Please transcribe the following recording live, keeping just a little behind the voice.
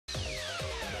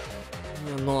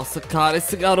Minha nossa, cara,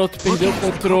 esse garoto perdeu o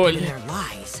controle.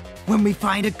 When we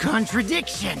find a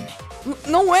contradiction.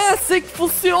 Não é assim que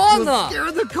funciona! We'll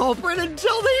scare the culprit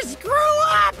until they screw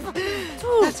up!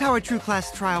 That's how a true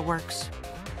class trial works.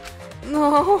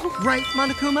 Não. Right,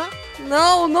 Monokuma?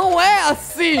 Não, não é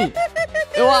assim!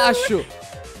 Eu acho.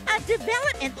 A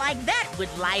development like that would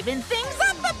liven things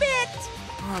up a bit.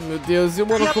 Ah, meu Deus, e o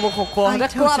Monokuma concorda? É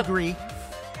claro. Agree.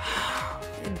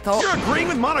 Então... You're agreeing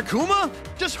with Monokuma?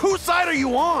 Just whose side are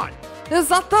you on?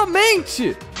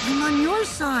 Exatamente! I'm on your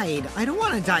side. I don't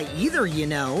want to die either, you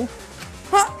know.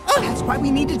 That's why we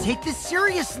need to take this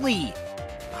seriously.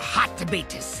 A hot debate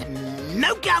to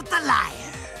smoke out the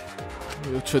liar.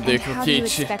 Eu te odeio, And how do you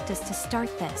Kit. expect us to start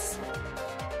this?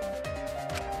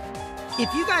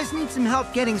 If you guys need some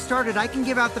help getting started, I can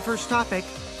give out the first topic.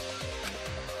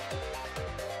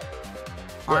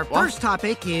 Our first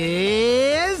topic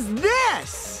is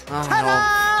this.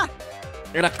 Ta-da!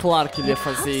 Era claro que ele ia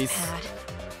fazer isso.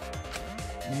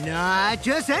 Not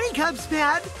just any Cubs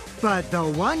pad, but the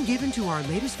one given to our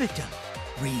latest victim,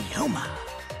 Ryoma.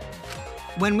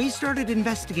 When we started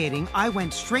investigating, I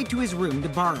went straight to his room to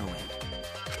borrow it.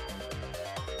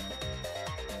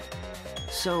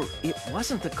 So, it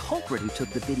wasn't the culprit who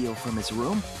took the video from his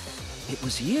room. It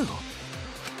was you.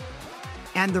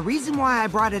 And the reason why I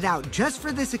brought it out just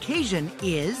for this occasion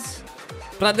is...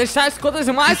 Pra deixar as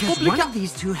coisas mais because one of complicadas.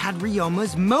 these two had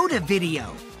Ryoma's motive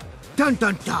video. Dun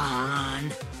dun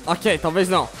dun! Ok, talvez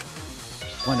não.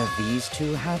 One of these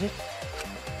two had it?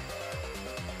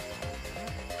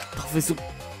 Talvez o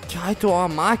Kaito ou a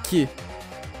Maki.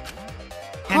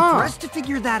 And for us to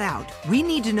figure that out, we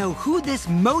need to know who this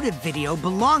motive video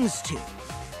belongs to.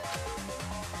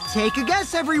 Take a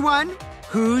guess, everyone.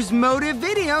 Whose motive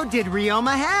video did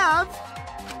Ryoma have?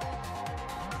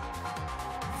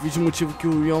 O vídeo motivo que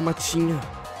o Ryoma tinha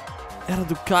era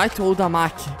do Kaito ou da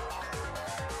Maki?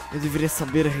 Eu deveria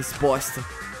saber a resposta.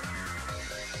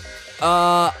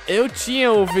 Eu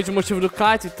tinha o vídeo motivo do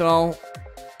Kaito, então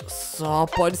só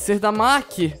pode ser da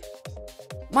Maki.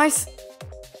 Mas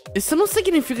isso não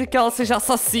significa que ela seja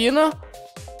assassina.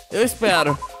 Eu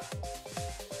espero.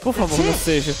 Por favor, não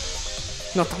seja.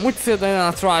 Não, tá muito cedo ainda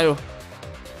na trial.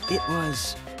 It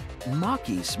was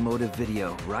Maki's motive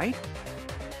video, right?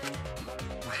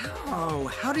 Wow,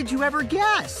 how did you ever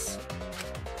guess?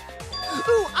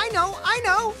 Ooh, I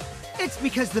know! It's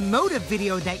because the motive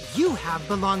video that you have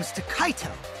belongs to Kaito.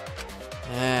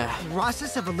 É.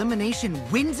 Process of elimination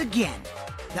wins again.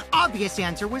 The obvious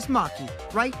answer was Maki,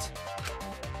 right?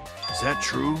 Is that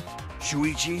true,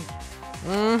 Shuichi?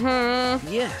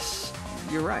 Yes,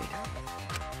 you're right.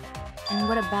 And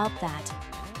what about that?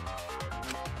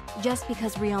 Just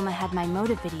because Ryoma had my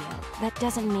motive video, that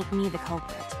doesn't make me the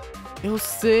culprit. Eu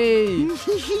sei.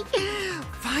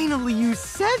 Finally, you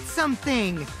said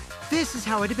something! This is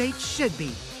how a debate should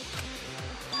be.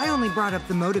 I only brought up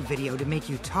the motive video to make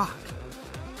you talk.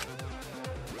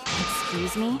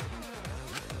 Excuse me?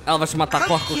 Ela vai te matar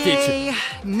com arco, Kit. Okay,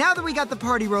 now that we got the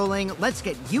party rolling, let's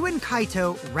get you and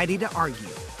Kaito ready to argue.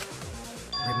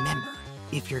 Remember,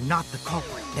 if you're not the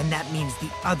culprit, then that means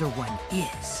the other one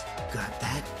is. Got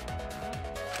that?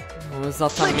 Let's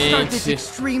start this Exatamente.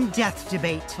 extreme death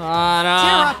debate. Tear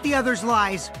Para. up the other's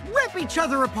lies, rip each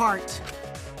other apart.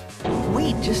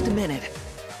 Wait just a minute.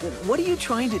 What are you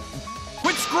trying to...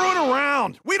 Quit screwing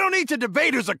around! We don't need to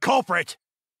debate who's a culprit!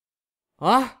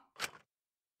 Hã?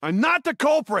 I'm not the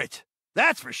culprit!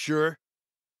 That's for sure.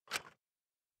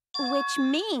 Which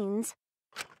means...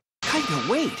 Kaito,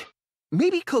 wait.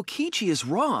 Maybe Kokichi is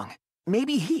wrong.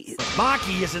 Maybe he...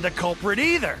 Maki isn't a culprit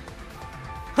either!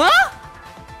 Hã?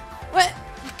 Ué,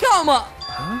 calma.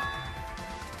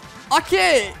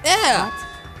 Ok,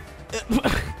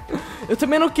 Eu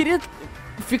também não queria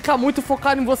ficar muito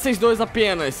focado em vocês dois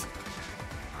apenas.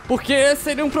 Porque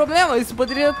seria um problema, isso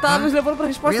poderia estar nos levando pra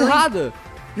resposta Really? errada.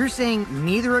 You're saying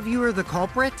neither of you are the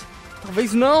culprit?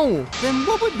 Talvez não. Then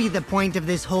what would be the point of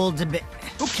this whole debate?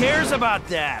 Who cares about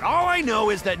that? All I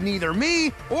know is that neither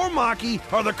me or Maki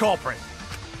are the culprit.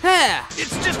 É.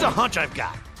 It's just a hunch I've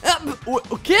got.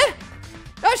 O quê?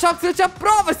 Eu achava que você tinha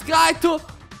provas, Kaito.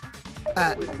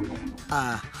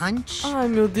 Hunch? Ai,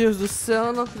 meu Deus do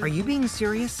céu. Não... Are you being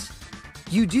serious?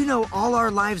 You do know all our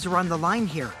lives are on the line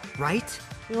here, right?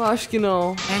 Eu acho que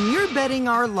não. And you're betting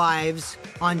our lives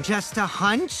on just a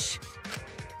hunch?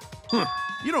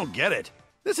 You don't get it.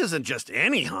 This isn't just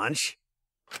any hunch.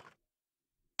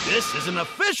 This is an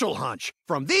official hunch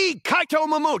from the Kaito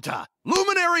Momota,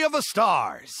 luminary of the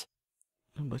stars.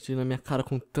 Eu bati na minha cara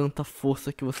com tanta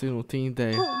força que vocês não têm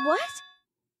ideia. What?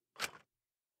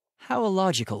 How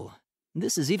illogical.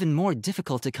 This is even more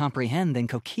difficult to comprehend than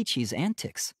Kokichi's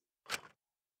antics.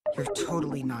 You're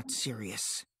totally not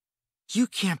serious. You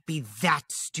can't be that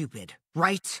stupid,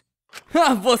 right?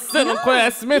 Você não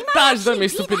conhece metade da minha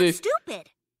estupidez. Stupid.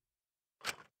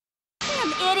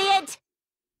 Damn idiot.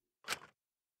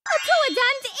 A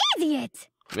damned idiot!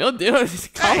 Meu Deus,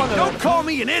 calma, Hey, don't call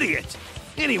me an idiot!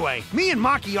 Anyway, me and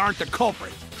Maki aren't the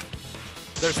culprit.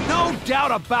 There's no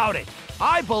doubt about it.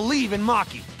 I believe in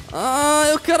Maki. Ah,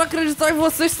 eu quero acreditar em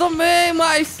vocês também,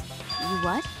 mas... You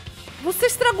what? Você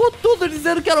estragou tudo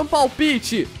dizendo que era um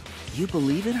palpite. You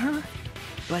believe in her?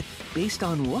 But based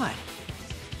on what?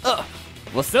 Ah,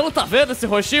 você não tá vendo esse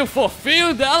rostinho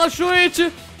fofinho dela,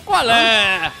 Shuichi? Qual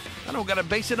é? I don't gotta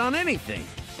base it on anything.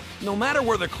 No matter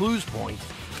where the clues point.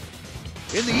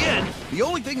 In the end, the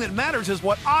only thing that matters is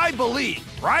what I believe,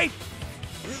 right?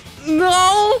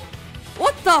 Não!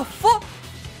 What the fuck?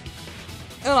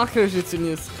 Eu não acredito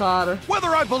nisso, cara. Whether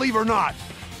I believe or not.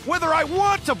 Whether I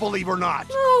want to believe or not.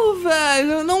 Não,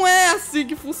 velho, não é assim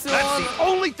que That's funciona. the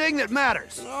only thing that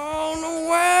matters. Não,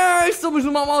 não é. Estamos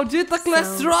numa maldita class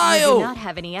So, you trial. do not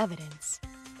have any evidence.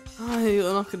 Ai,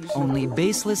 eu não acredito. Only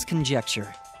baseless conjecture.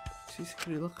 But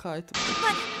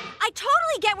I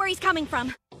totally get where he's coming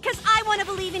from. Because I want to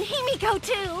believe in Himiko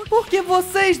too. Porque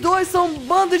vocês dois são um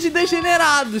bando de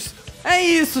degenerados. É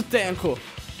isso, Tenko.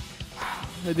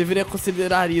 Eu deveria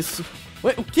considerar isso.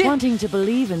 Ué, o quê? Wanting to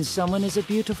believe in someone is a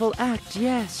beautiful act,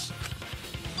 yes.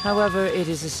 However, it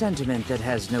is a sentiment that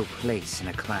has no place in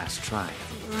a class trial.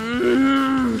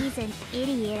 He's an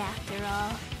idiot after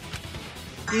all.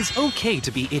 It's okay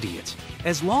to be idiot,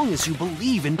 as long as you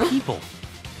believe in people.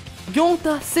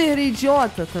 Jonta ser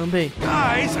idiota também.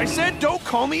 Guys, I said don't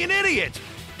call me an idiot.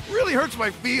 It really hurts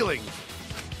my feelings.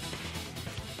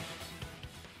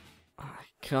 Ai,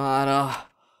 cara.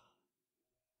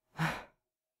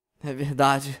 É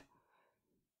verdade.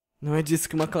 Não é disso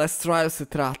que uma class trial se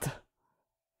trata.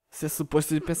 Você é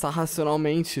suposto de pensar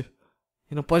racionalmente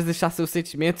e não pode deixar seus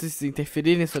sentimentos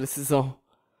interferirem em sua decisão.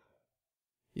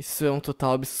 Isso é um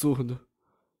total absurdo.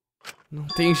 Não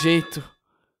tem jeito.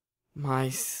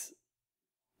 Mas...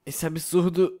 esse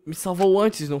absurdo me salvou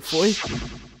antes, não foi?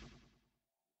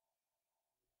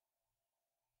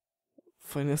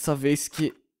 Foi nessa vez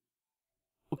que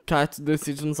o Kaito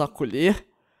decide nos acolher?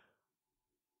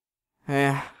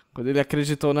 É, quando ele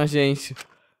acreditou na gente.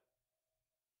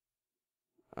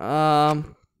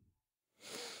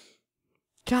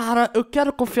 Cara, eu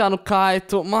quero confiar no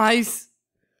Kaito, mas...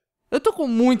 eu tô com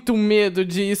muito medo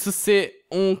de isso ser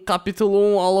um capítulo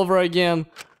 1 all over again.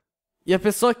 E a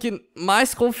pessoa que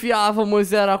mais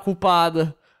confiávamos era a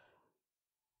culpada.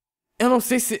 Eu não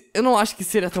sei se... eu não acho que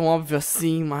seria tão óbvio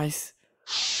assim, mas...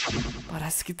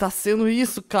 parece que tá sendo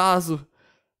isso, caso.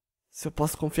 Se eu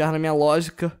posso confiar na minha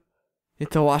lógica,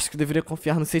 então eu acho que deveria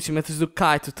confiar nos sentimentos do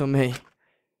Kaito também.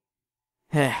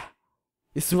 É.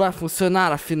 Isso vai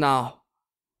funcionar, afinal.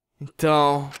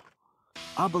 Então...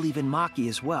 I'll believe in Maki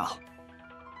as well.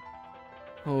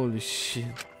 holy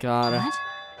shit, cara. What?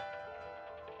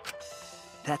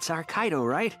 That's our Kaido,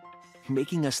 right?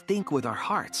 Making us think with our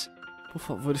hearts. Por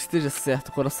favor, esteja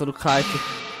certo, coração do Kaito.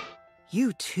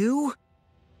 You too?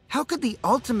 How could the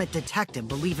ultimate detective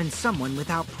believe in someone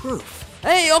without proof?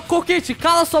 Ei, ô Coquete,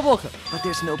 cala sua boca! But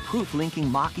there's no proof linking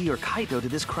Maki or Kaito to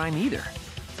this crime either.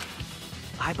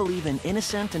 I believe in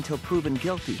innocent until proven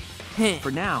guilty.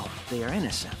 For now, they are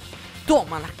innocent.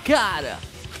 Toma na cara!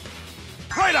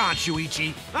 Right on,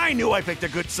 Shuichi. I knew I picked a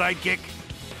good sidekick.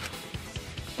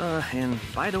 And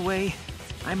by the way,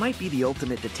 I might be the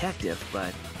ultimate detective,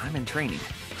 but I'm in training.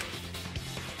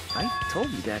 I told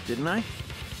you that, didn't I?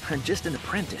 I'm just an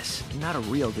apprentice, not a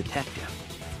real detective.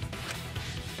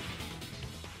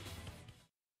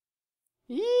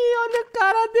 Ih, olha a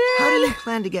cara How do dele! you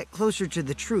plan to get closer to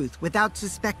the truth without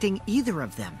suspecting either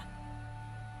of them?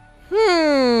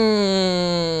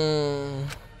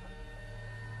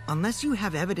 Unless you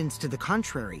have evidence to the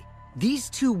contrary, these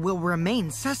two will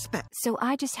remain suspects. So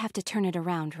I just have to turn it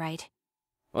around, right?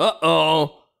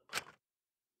 Uh-oh!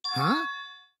 Huh?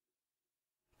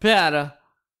 Pera.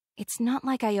 It's not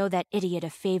like I owe that idiot a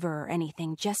favor or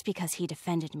anything just because he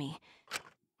defended me.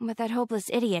 But that hopeless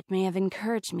idiot may have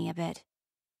encouraged me a bit.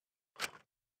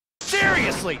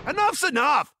 Seriously, enough's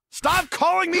enough! Stop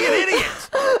calling me an idiot!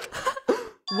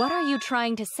 What are you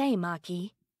trying to say,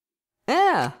 Maki?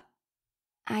 É.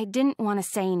 I didn't want to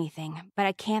say anything, but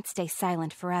I can't stay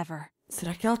silent forever.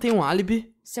 Será que ela tem um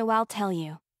álibi? So I'll tell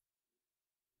you.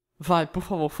 Vai, por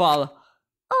favor, fala.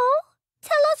 Oh?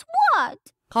 Tell us what?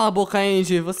 Cala a boca,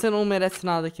 Andy. Você não merece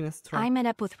nada aqui nesse troll. I met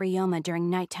up with Ryoma during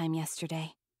nighttime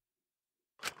yesterday.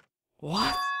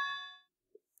 What?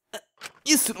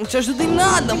 Isso não te ajuda em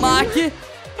nada, Maki!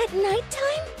 At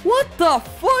nighttime? What the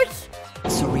fuck?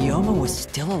 So Ryoma Ryoma was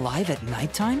still alive at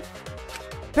nighttime?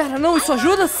 Pera, não, isso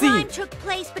ajuda sim! Took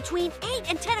place between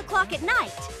 8 and 10 o'clock at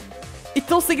night.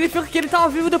 Então significa que ele tava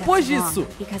vivo depois disso.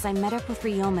 Because I met up with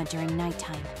Ryoma during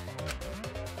nighttime.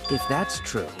 If that's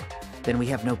true, then we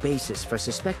have no basis for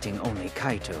suspecting only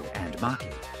Kaito and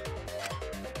Maki.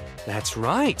 That's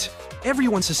right.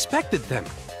 Everyone suspected them,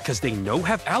 because they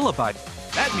have alibi.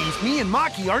 That means me and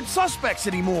Maki aren't suspects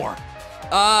anymore.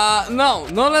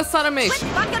 Não necessariamente. Quit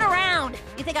fucking around!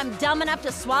 You think I'm dumb enough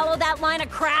to swallow that line of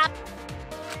crap?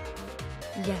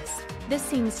 Yes, this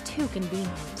seems too convenient.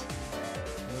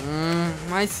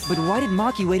 Mas... But why did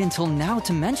Maki wait until now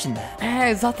to mention that?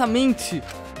 Exatamente.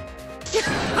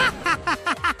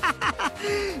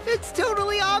 It's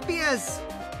totally obvious!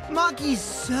 Maki's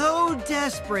so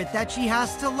desperate that she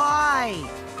has to lie.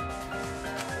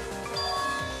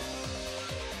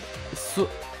 Isso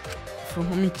foi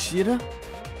uma mentira?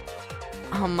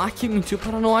 A Maki mentiu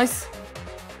para nós?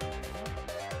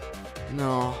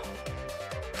 Não.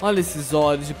 Olha esses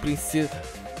olhos de princesa.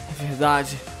 É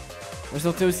verdade. Nós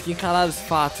não temos que encarar os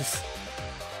fatos.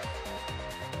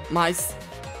 Mas...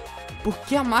 por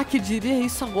que a Maki diria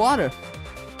isso agora?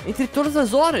 Entre todas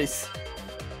as horas?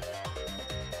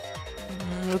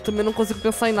 Eu também não consigo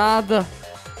pensar em nada.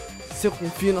 Se eu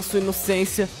confio na sua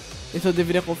inocência, então eu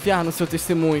deveria confiar no seu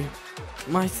testemunho.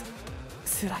 Mas...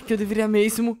 será que eu deveria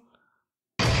mesmo?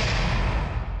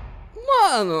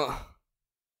 Mano!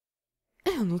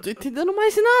 Eu não tô entendendo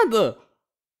mais nada.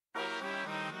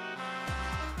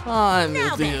 Ai,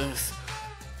 meu Deus.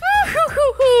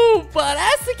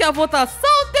 Parece que a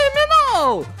votação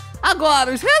terminou.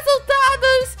 Agora os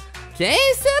resultados.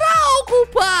 Quem será o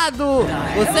culpado?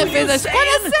 Você fez a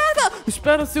escolha certa.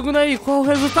 Espera um segundo aí, qual o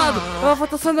resultado? A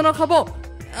votação ainda não acabou.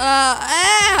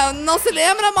 Não se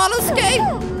lembra, Monosquei?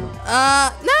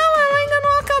 Não, ela ainda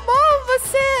não acabou.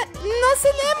 Você não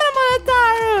se lembra,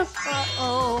 Monetário?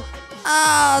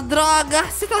 Droga,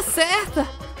 você tá certa.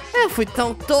 Eu fui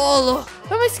tão tolo.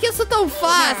 Eu me esqueço tão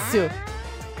fácil.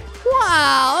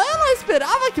 Uau, eu não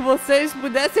esperava que vocês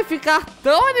pudessem ficar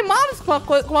tão animados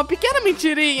com uma pequena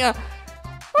mentirinha.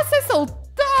 Vocês são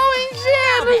tão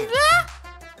ingênuos, né?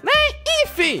 Bem,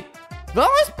 enfim.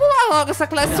 Vamos pular logo essa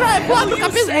class try e pular pro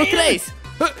capítulo 3.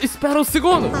 Espera um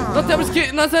segundo.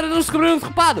 Nós ainda não descobrimos o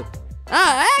culpado.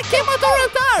 Quem matou o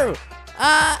Rantaro?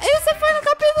 Esse foi no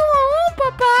capítulo 1,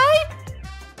 papai.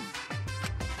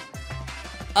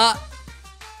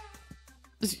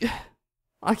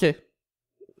 Ok.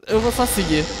 Eu vou só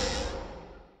seguir.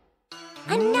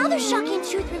 Another shocking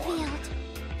truth revealed.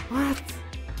 What?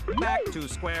 Back to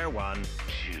square one.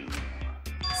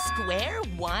 Square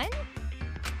one?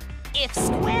 If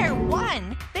square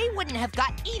won, they wouldn't have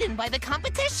got eaten by the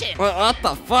competition. What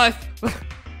the fuck?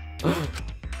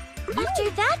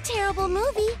 After that terrible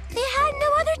movie, they had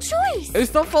no other choice. Eles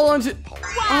estão falando de...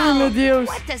 Ai, meu Deus.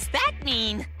 What does that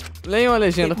mean? Leiam a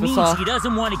legenda, pessoal. He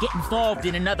doesn't want to get involved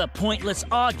in another pointless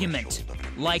argument,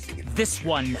 like this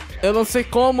one. Eu não sei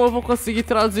como eu vou conseguir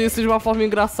traduzir isso de uma forma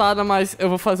engraçada, mas eu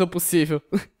vou fazer o possível.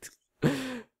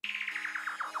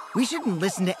 We shouldn't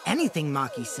listen to anything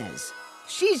Maki says.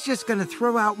 She's just gonna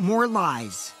throw out more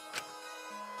lies.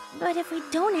 But if we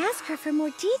don't ask her for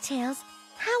more details,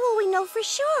 how will we know for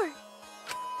sure?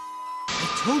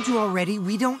 I told you already,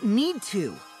 we don't need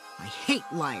to. I hate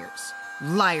liars.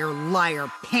 Liar,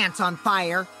 liar, pants on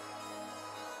fire.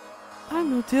 Ai,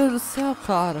 meu Deus do céu,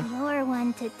 cara. You're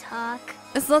one to talk.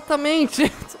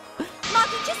 Exatamente.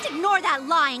 Maki, just ignore that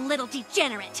lying little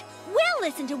degenerate. We'll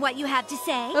listen to what you have to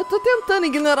say. Eu tô tentando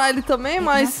ignorar ele também,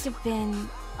 mas... It must have been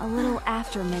a little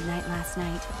after midnight last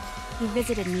night. He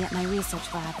visited me at my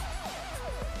research lab.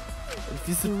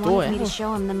 He wanted me to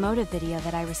show him the motive video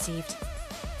that I received.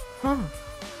 Huh.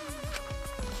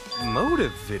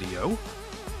 Motive video?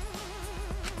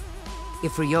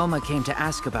 If Ryoma came to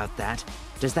ask about that,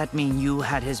 does that mean you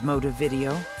had his motive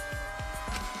video?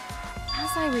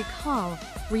 As I recall,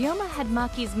 Ryoma had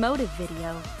Maki's motive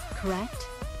video, correct?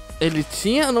 Ele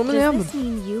tinha? Eu não me lembro. Does this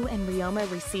mean you and Ryoma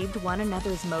received one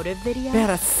another's motive video?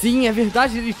 Pera, sim, é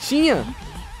verdade, ele tinha.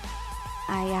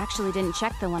 I actually didn't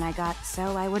check the one I got,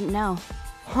 so I wouldn't know.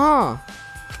 Huh.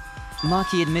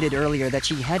 Maki admitted earlier that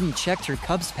she hadn't checked her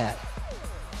Cubs pad.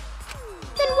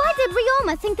 Then why did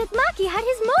Ryoma think that Maki had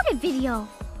his motive video?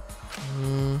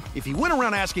 If he went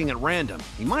around asking at random,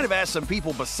 he might have asked some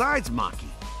people besides Maki.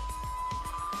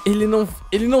 Ele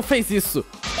não fez isso.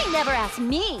 He never asked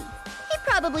me. He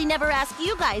probably never asked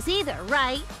you guys either,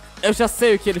 right? Eu já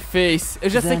sei o que ele fez. Eu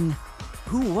já sei.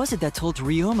 Who was it that told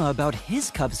Ryoma about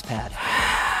his Cubs pad?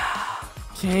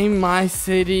 Quem mais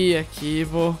seria,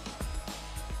 Kibo?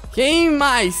 Quem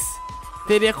mais?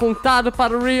 teria contado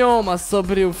para o Ryoma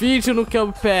sobre o vídeo no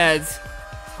Capaz.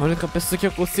 A única pessoa que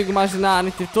eu consigo imaginar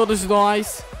entre todos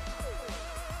nós.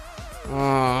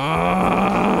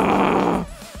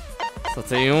 Só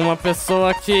tem uma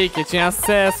pessoa aqui que tinha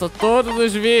acesso a todos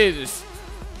os vídeos.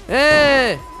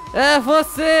 Ei, é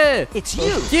você! It's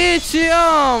you. Que te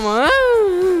ama!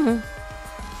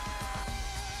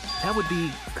 That would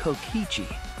be Kokichi.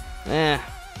 É,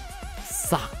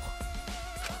 saco.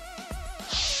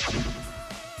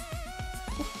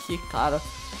 Por que, cara?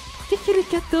 Por que ele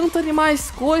quer tanto animais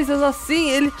coisas assim?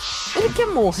 Ele quer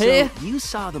morrer. So, you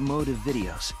saw the motive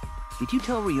videos. Did you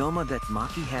tell Ryoma that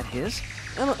Maki had his?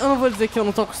 Eu não vou dizer que eu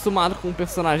não tô acostumado com um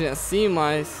personagem assim,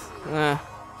 mas...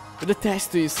 eu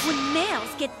detesto isso. When males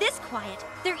get this quiet,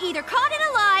 they're either caught in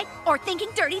a lie or thinking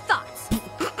dirty thoughts.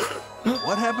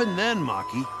 What happened then,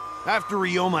 Maki? After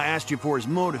Ryoma asked you for his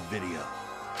motive video?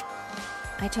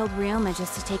 I told Ryoma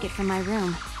just to take it from my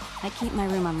room. I keep my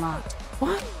room unlocked.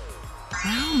 What?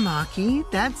 Wow, Maki,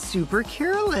 that's super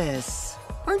careless.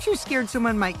 Aren't you scared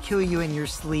someone might kill you in your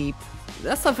sleep?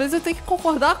 Dessa vez eu tenho que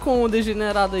concordar com o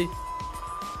degenerado aí.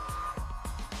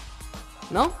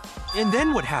 Não? And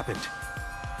then what happened?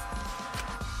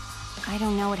 I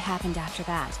don't know what happened after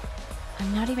that.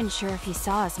 I'm not even sure if he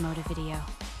saw his motive video.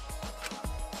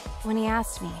 When he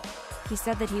asked me, he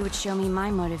said that he would show me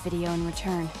my motive video in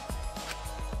return.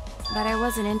 But I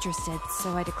wasn't interested,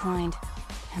 so I declined.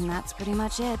 And that's pretty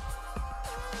much it.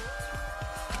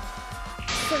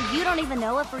 So you don't even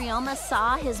know if Ryoma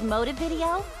saw his motive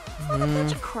video? What a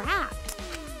bunch of crap.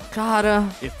 Cara.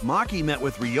 If Maki met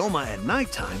with Ryoma at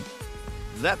nighttime,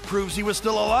 that proves he was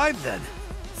still alive then.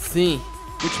 Sim.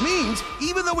 Which means,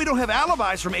 even though we don't have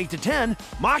alibis from 8 to 10,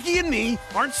 Maki and me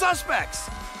aren't suspects.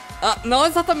 Não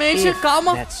exatamente, If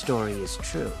calma. that story is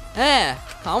true. É,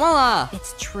 calma lá.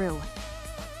 It's true.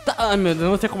 Tá, ai meu Deus,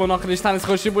 não tem como eu não acreditar nesse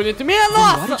rostinho bonito. Minha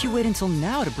nossa! Why did you wait until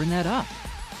now to bring that up?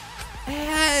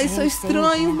 É, isso é I didn't say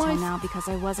estranho, anything mas... until now because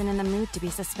I wasn't in the mood to be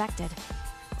suspected.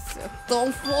 Você é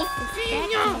tão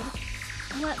fofinha.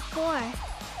 What for?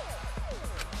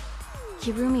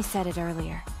 Kirumi said it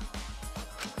earlier.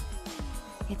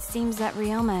 It seems that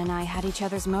Ryoma and I had each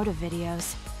other's motive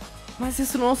videos. Mas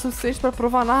isso não é o suficiente pra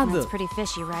provar nada. That's pretty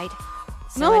fishy, right?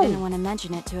 So No. I didn't want to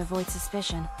mention it to avoid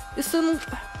suspicion. Isso não...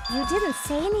 You didn't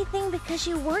say anything because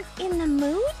you weren't in the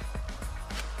mood?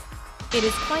 It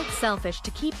is quite selfish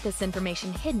to keep this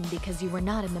information hidden because you were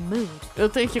not in the mood. Eu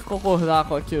tenho que concordar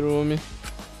com a Kirumi.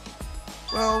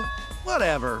 Well,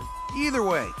 whatever. Either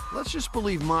way, let's just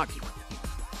believe Maki.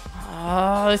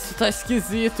 Isso tá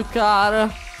esquisito, cara.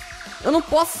 Eu não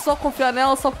posso só confiar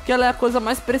nela só porque ela é a coisa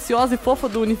mais preciosa e fofa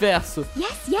do universo.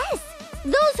 Yes, yes.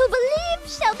 Those who believe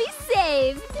shall be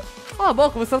saved. Cala a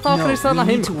boca, você não tava acreditando na we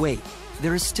need Remy. to wait.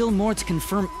 There is still more to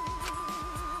confirm.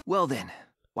 Well then,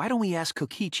 why don't we ask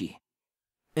Kokichi?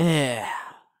 É.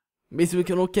 Mesmo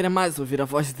que eu não queira mais ouvir a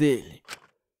voz dele.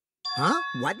 Huh?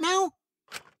 What now?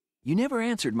 You never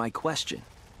answered my question.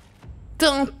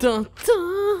 Tum, tum,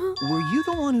 tum. Were you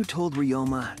the one who told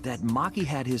Ryoma that Maki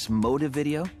had his motive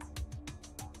video?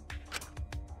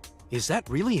 Is that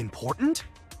really important?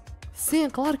 Sim,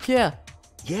 claro que é.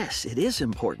 Yes, it is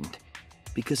important.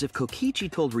 Because if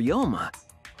Kokichi told Ryoma,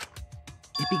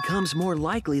 it becomes more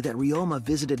likely that Ryoma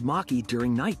visited Maki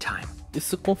during nighttime.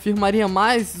 Isso confirmaria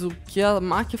mais o que a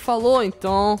Maki falou,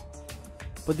 então...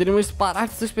 Poderíamos parar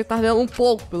de suspeitar dela um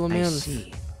pouco, pelo menos. I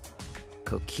see.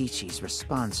 Kokichi's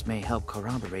response may help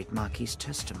corroborate Maki's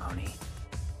testimony.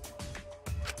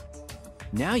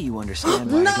 Now you understand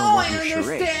why I don't want your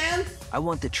charade. I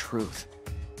want the truth.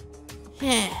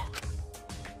 É.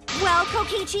 Well,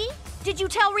 Kokichi, did you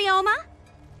tell Ryoma?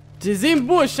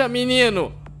 Desembucha,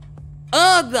 menino!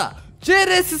 Anda!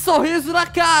 Tira esse sorriso da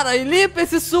cara e limpa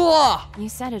esse suor! You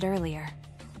said it earlier.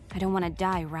 I don't want to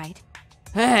die, right?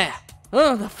 É!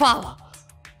 Anda, fala!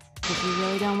 If you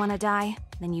really don't want to die,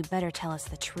 then you better tell us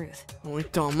the truth. Ou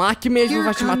então a Maki mesmo Here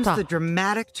vai te comes matar. the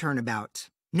dramatic turnabout.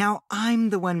 Now I'm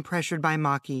the one pressured by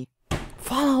Maki.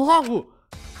 Fala logo!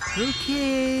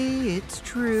 Okay, it's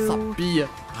true. Sabia.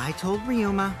 I told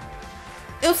Ryoma.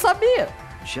 Eu sabia!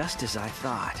 Just as I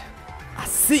thought.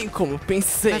 Assim como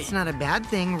pensei. That's not a bad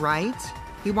thing, right?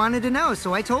 He wanted to know,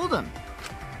 so I told him.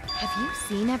 Have you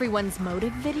seen everyone's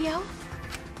motive video?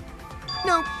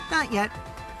 No, not yet.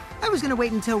 I was gonna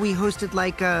wait until we hosted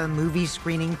like a movie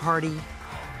screening party.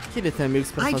 Queria ter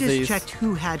amigos pra I fazer just isso. checked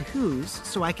who had whose,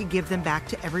 so I could give them back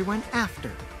to everyone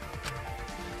after.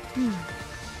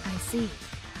 I see.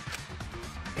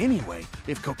 Anyway,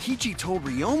 if Kokichi told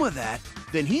Ryoma that,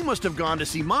 then he must have gone to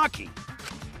see Maki.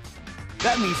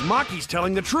 That means Maki's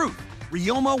telling the truth.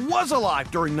 Ryoma was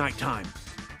alive during nighttime.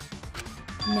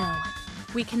 No.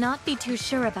 We cannot be too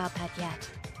sure about that yet.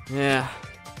 É.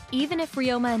 Even if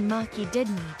Ryoma and Maki did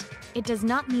meet, it does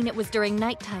not mean it was during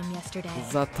nighttime yesterday.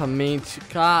 Exatamente,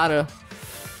 cara.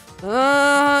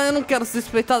 Eu não quero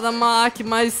suspeitar da Maki,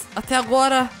 mas até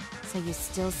agora... So you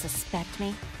still suspect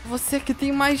me? Você que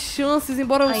tem mais chances,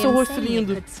 embora o seu rosto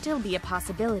lindo. It could still be a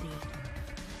possibility.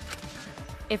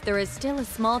 If there is still a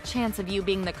small chance of you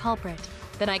being the culprit,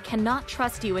 then I cannot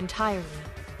trust you entirely.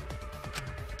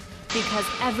 Because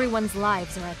everyone's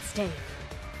lives are at stake.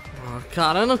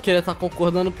 Cara, eu não queria estar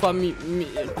concordando com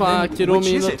a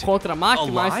Kirumi contra a Maki,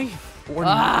 mas... Lie or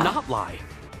not lie?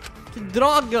 Que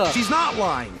droga! She's not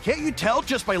lying. Can't you tell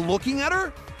just by looking at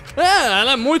her?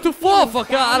 Ela é muito fofa,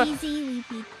 cara. Easy, we'd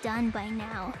be done by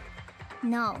now.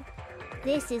 No,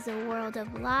 this is a world of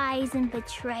lies and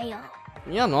betrayal.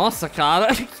 Minha nossa, cara.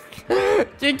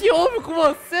 Que houve com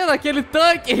você naquele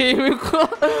tanque, Himiko?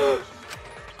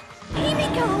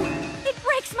 Himiko! It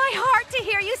breaks my heart to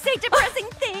hear you say depressing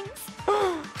things.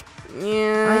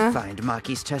 Yeah. I find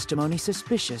Maki's testimony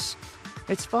suspicious.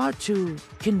 It's far too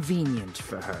convenient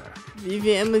for her.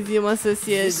 Vivemos em uma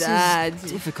sociedade. This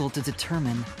is difficult to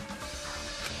determine.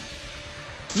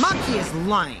 Maki is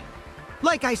lying.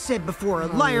 Like I said before, a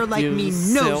liar like me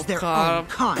knows their own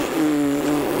kind.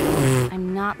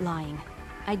 I'm not lying.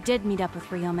 I did meet up with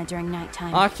Ryoma during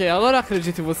nighttime. Ok, agora eu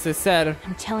acredito em você, sério.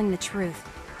 I'm telling the truth.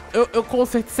 Eu com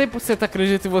certeza 100%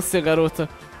 acredito em você, garota.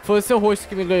 Foi o seu rosto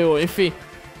que me ganhou, enfim.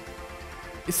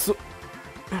 Isso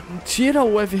é mentira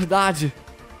ou é verdade?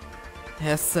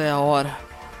 Essa é a hora.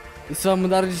 Isso vai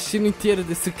mudar o destino inteiro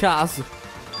desse caso.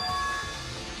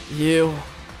 E eu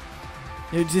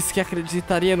disse que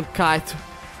acreditaria no Kaito.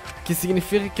 Que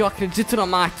significa que eu acredito na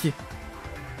Maki.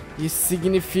 Isso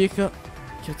significa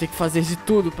que eu tenho que fazer de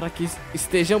tudo para que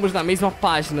estejamos na mesma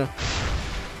página.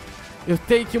 Eu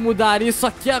tenho que mudar isso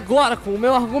aqui agora com o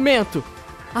meu argumento.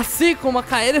 Assim como a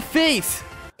Kaede fez.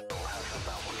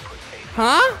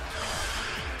 Hã?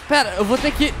 Pera, eu vou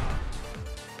ter que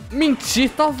mentir,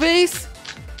 talvez.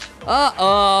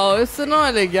 Isso não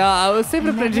é legal. Eu sempre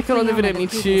aprendi que eu não deveria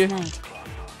mentir. What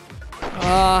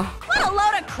a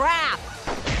load of crap!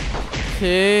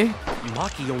 Ok.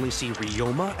 Maki only see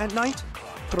Ryoma at night?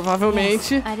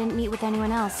 Provavelmente. Yes, I didn't meet with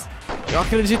anyone else. Eu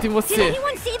acredito em Did você.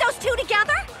 anyone see those two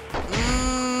together?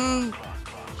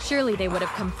 Surely they would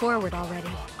have come forward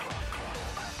already.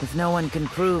 If no one can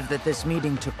prove that this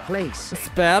meeting took place,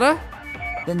 Espera.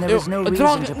 then there is no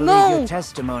reason to believe your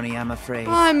testimony, I'm afraid.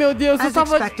 Ai, meu Deus, eu As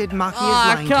tava... expected, Maki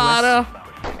is lying cara.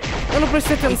 Eu não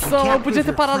prestei If you atenção, can't eu podia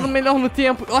ter prove your parado claim. melhor no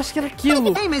tempo. Eu acho que era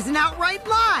aquilo. Name is an outright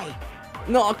lie.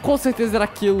 Não, com certeza era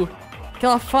aquilo.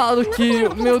 Aquela fala do que...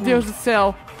 Meu Deus do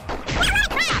céu.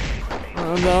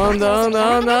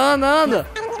 Anda.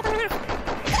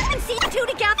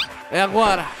 É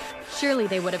agora. Surely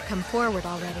they would have come forward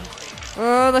already.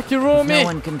 Anda, Kirumi. No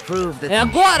one can prove that É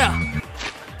agora.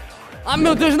 Ah,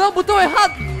 meu Deus, não, botão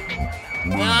errado.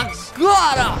 É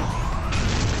agora.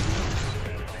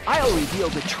 I'll reveal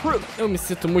the truth. Eu me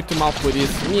sinto muito mal por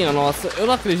isso. Minha nossa, eu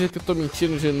não acredito que eu tô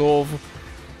mentindo de novo.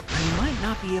 I might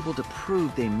not be able to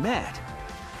prove they met,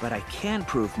 but I can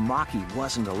prove Maki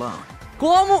wasn't alone.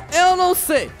 Como? Eu não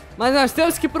sei. Mas nós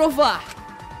temos que provar.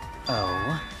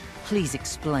 Oh, please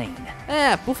explain.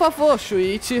 É, por favor,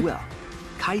 Shuichi. Well,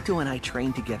 Kaito and I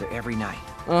train together every night.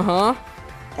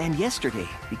 And yesterday,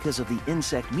 because of the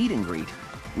insect meet and greet,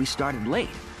 we started late.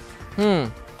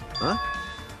 Huh?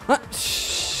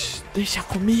 Shh, deixa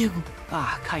comigo.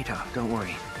 Kaito, don't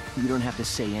worry. You don't have to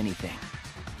say anything.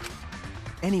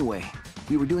 Anyway,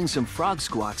 we were doing some frog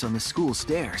squats on the school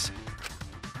stairs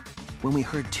when we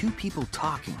heard two people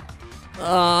talking.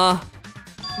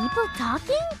 People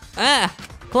talking? É,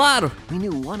 claro. We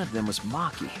knew one of them was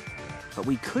Maki, but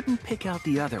we couldn't pick out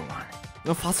the other one.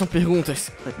 Não façam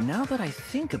perguntas. But now that I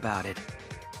think about it,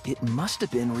 it must have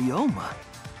been Ryoma.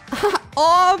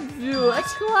 Óbvio, é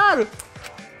claro.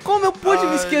 Como eu pude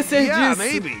me esquecer Yeah, disso?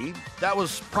 maybe. That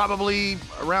was probably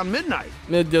around midnight.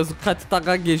 Meu Deus, o Kaito tá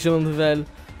gaguejando, velho.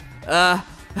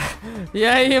 E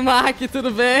aí, Maki, tudo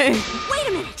bem? Wait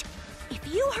a minute. If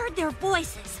you heard their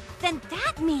voices, then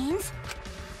that means...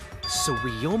 So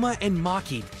Ryoma and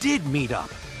Maki did meet up.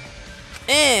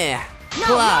 É, No,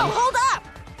 claro. no, hold up!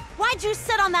 Why'd you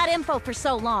sit on that info for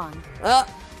so long?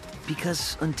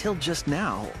 Because until just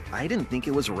now, I didn't think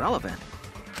it was relevant.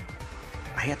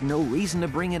 I had no reason to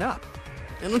bring it up.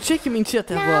 Eu não tinha que mentir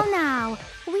até Now, agora. now.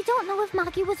 We don't know if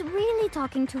Maki was really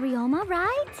talking to Ryoma,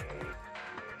 right?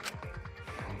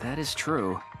 That is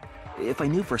true. If I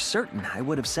knew for certain, I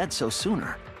would have said so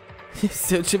sooner.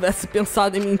 Se eu tivesse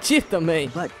pensado em mentir também.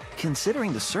 But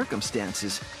considering the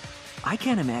circumstances, I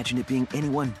can't imagine it being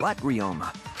anyone but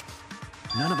Ryoma.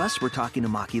 None of us were talking to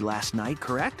Maki last night,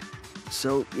 correct?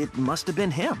 So it must have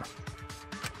been him.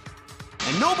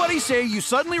 And nobody say you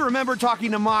suddenly remember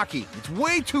talking to Maki. It's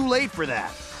way too late for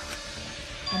that.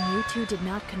 And you two did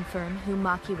not confirm who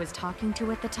Maki was talking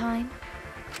to at the time?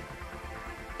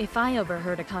 If I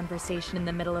overheard a conversation in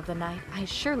the middle of the night, I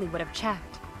surely would have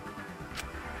checked.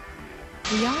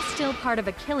 We are still part of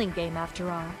a killing game after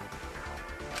all.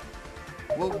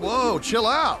 Whoa, chill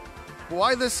out.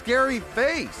 Why the scary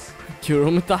face?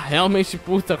 Kirumi tá realmente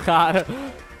puta, cara.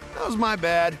 That was my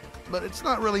bad, but it's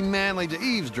not really manly to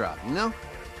eavesdrop, you know?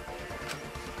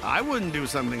 I wouldn't do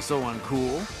something so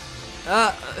uncool.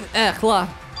 Claro.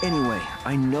 Anyway,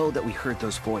 I know that we heard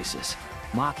those voices.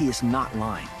 Maki is not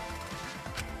lying.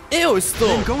 Eu estou.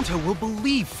 Then Gonta will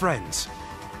believe friends.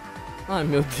 Ai,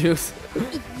 meu Deus.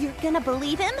 You're gonna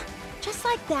believe him? Just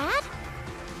like that?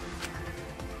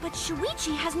 But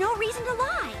Shuichi has no reason to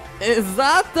lie.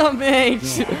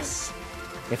 Exatamente. Yes.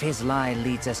 If his lie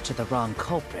leads us to the wrong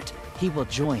culprit, he will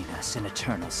join us in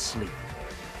eternal sleep.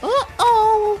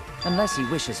 Uh-oh. Unless he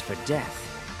wishes for death,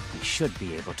 we should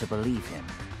be able to believe him.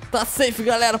 Tá safe,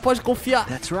 galera. Pode confiar.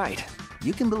 That's right.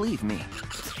 You can believe me.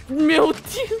 Meu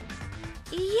Deus.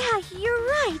 Yeah, you're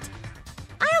right.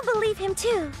 I'll believe him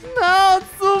too. Não,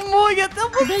 Tsumugi, até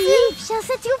você. Believe shall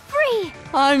set you free.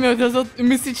 Ai, meu Deus, eu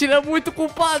me sentiria muito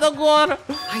culpado agora.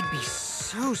 I'd be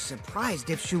so surprised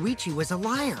if Shuichi was a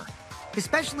liar.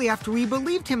 Especially after we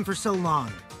believed him for so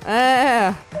long.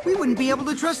 We wouldn't be able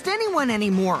to trust anyone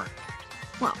anymore.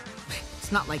 Well,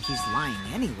 it's not like he's lying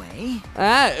anyway.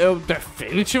 Eu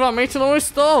definitivamente não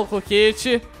estou,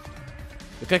 Coquete.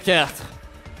 Fica quieto.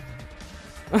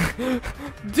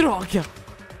 Droga.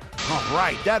 All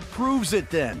right, that proves it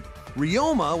then.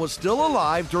 Ryoma was still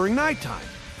alive during nighttime.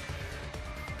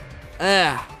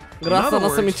 Graças à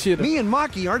nossa mentira. Me and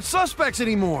Maki aren't suspects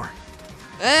anymore.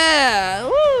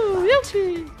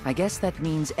 I guess that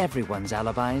means everyone's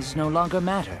alibis no longer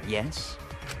matter, yes?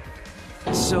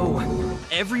 So,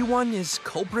 everyone is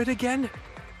culprit again?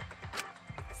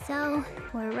 So,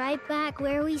 we're right back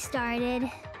where we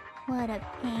started. What a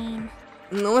pain.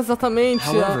 Não exatamente.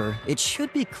 However, it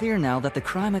should be clear now that the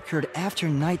crime occurred after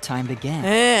nighttime began.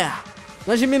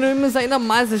 Nós diminuímos ainda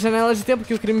mais a janela de tempo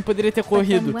que o crime poderia ter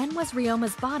ocorrido. But then when was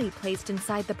Ryoma's body placed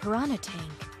inside the piranha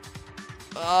tank?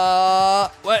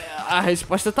 A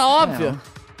resposta tá óbvia. Well,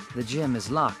 the gym is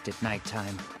locked at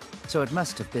nighttime, so it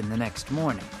must have been the next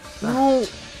morning. Não.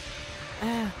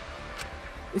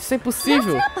 Isso é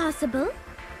impossível. That's not possible.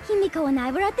 Himiko and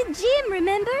I were at the gym,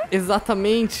 remember?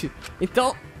 Exatamente.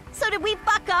 Então... So did we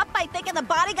fuck up by thinking the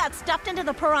body got stuffed into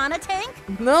the piranha tank?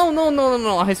 Não.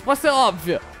 A resposta é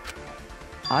óbvia.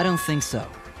 I don't think so.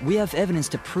 We have evidence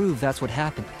to prove that's what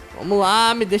happened. Vamos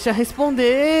lá, me deixa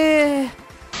responder.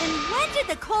 And when did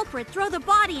the culprit throw the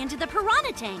body into the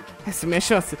piranha tank? Essa é minha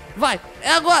chance. Vai,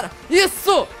 é agora.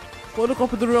 Isso! Quando o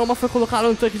corpo do Ryoma foi colocado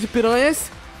no tanque de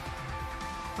piranhas,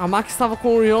 a Maki estava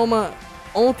com o Ryoma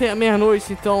ontem à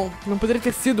meia-noite, então não poderia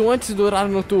ter sido antes do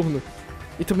horário noturno.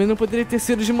 E também não poderia ter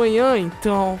sido de manhã,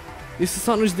 então isso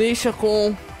só nos deixa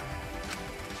com...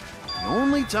 The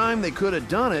only time they could have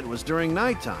done it was during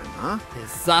nighttime, huh?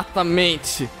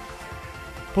 Exatamente.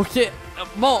 Porque,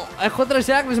 bom, é contra as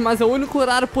regras, mas é o único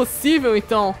horário possível,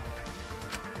 então...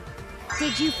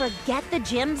 Did you forget the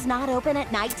gym's not open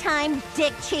at nighttime,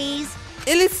 Dick Cheese?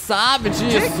 Ele sabe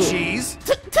disso. Dick Cheese?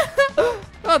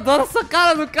 Eu adoro essa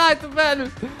cara do Kaito,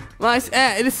 velho. Mas,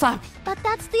 ele sabe. But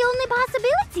that's the only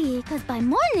possibility, because by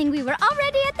morning we were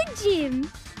already at the gym.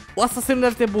 O assassino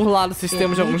deve ter burlado o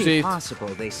sistema de algum jeito.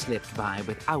 Possible they slipped by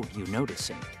without you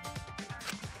noticing.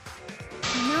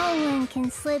 No one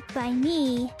can slip by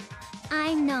me.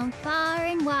 I'm known far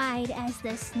and wide as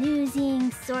the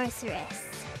snoozing sorceress.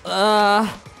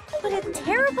 What a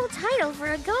terrible title for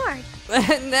a guard.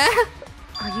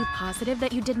 Are you positive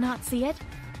that you did not see it?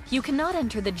 You cannot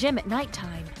enter the gym at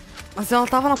nighttime. Mas ela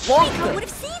tava na porta. Himiko would have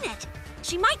seen it.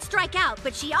 She might strike out,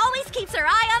 but she always keeps her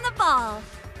eye on the ball.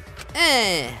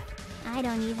 I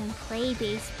don't even play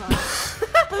baseball.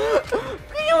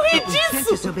 You can't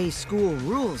disobey school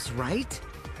rules, right?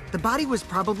 The body was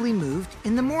probably moved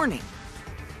in the morning.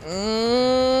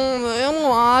 Eu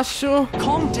não acho.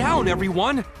 Calm down,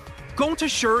 everyone. Gonta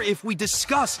sure if we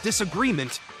discuss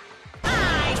disagreement.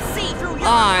 I see through your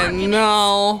Ai, arguments.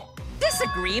 não.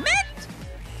 Disagreement?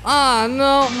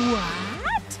 Não.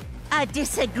 What? A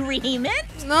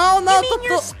disagreement? Não, You mean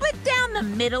you're split down the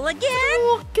middle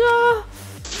again?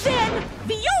 Then,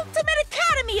 the Ultimate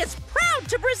Academy is proud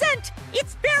to present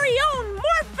its very own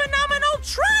more phenomenal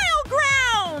trial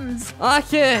grounds!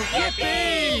 Ok.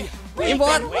 Yippee! We've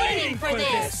Embora. been waiting for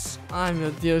this! Ai,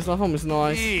 meu Deus, lá vamos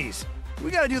nós. Jeez.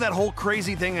 We gotta do that whole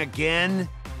crazy thing again?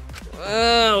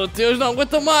 Meu Deus, não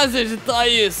aguento mais editar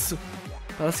isso.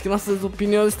 Parece que nossas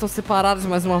opiniões estão separadas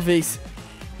mais uma vez.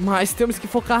 Mas temos que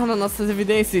focar nas nossas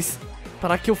evidências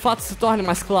para que o fato se torne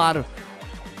mais claro.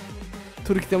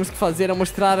 Tudo que temos que fazer é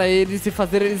mostrar a eles e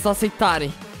fazer eles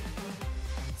aceitarem.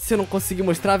 Se eu não conseguir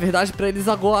mostrar a verdade pra eles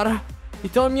agora,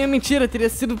 então a minha mentira teria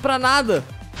sido pra nada.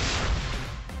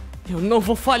 Eu não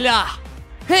vou falhar.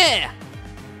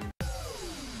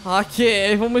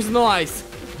 Ok, vamos nós.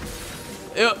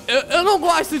 Eu não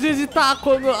gosto de editar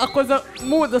quando a coisa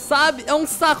muda, sabe? É um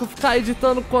saco ficar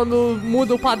editando quando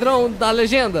muda o padrão da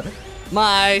legenda.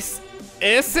 Mas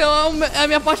esse é a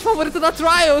minha parte favorita da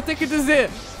trial, eu tenho que dizer.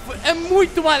 É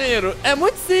muito maneiro, é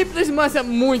muito simples, mas é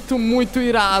muito, muito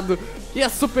irado. E é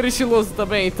super estiloso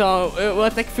também, então eu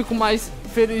até que fico mais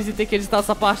feliz de ter que editar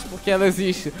essa parte porque ela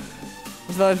existe.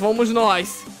 Mas vamos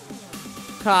nós.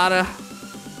 Cara,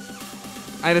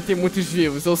 ainda tem muitos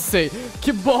vivos, eu sei.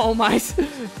 Que bom, mas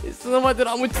isso não vai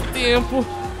durar muito tempo.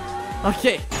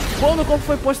 Ok, quando o corpo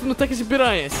foi posto no tanque de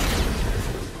piranhas?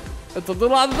 Eu tô do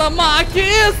lado da Maki,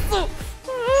 isso!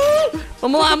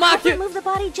 Vamos lá, Maki!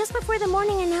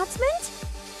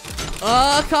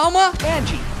 Calma!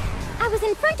 Angie! I was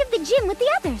in front of the gym with the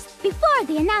others before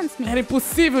the announcement. Era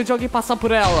impossível de alguém passar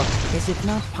por ela. Is it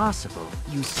not possible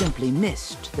you simply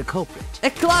missed the culprit?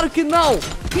 É claro que não!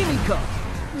 Kimiko!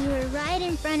 We were right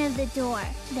in front of the door.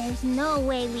 There's no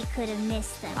way we could have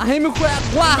missed them. A Rimiko é a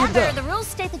guarda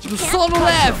do sono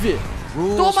leve.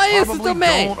 Toma isso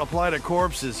também. Don't apply to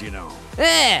corpses, you know.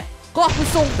 Corpos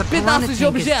são pedaços de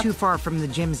objetos. Too far from the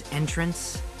gym's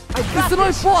entrance. Isso não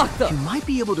importa. You might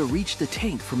be able to reach the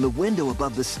tank from the window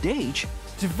above the stage.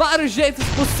 De vários jeitos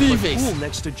possíveis. The pool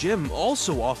next to gym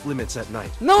also off limits at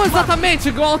night. Não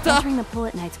exatamente, Gonta. Entering the pool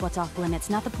at night's what's off limits,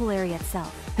 not the pool area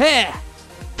itself.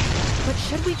 But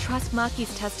should we trust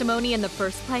Maki's testimony in the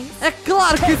first place? É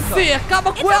claro que sim.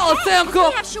 Acaba com ela, Senko.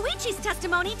 We have Shuichi's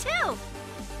testimony too.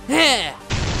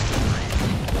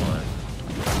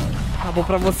 Acabou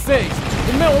pra vocês.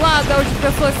 O meu lado é o de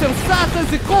pessoas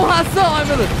sensatas e com razão. Ai,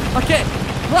 meu Deus. Ok,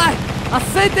 vai.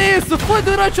 Aceitem isso. Foi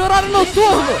durante o horário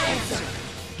noturno.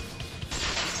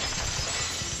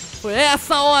 Foi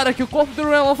essa hora que o corpo do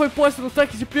Raymond foi posto no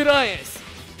tanque de piranhas.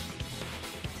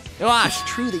 Eu acho.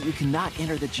 It's true that you cannot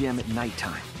enter the gym at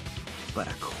nighttime, but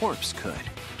a corpse could.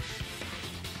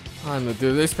 Ai, meu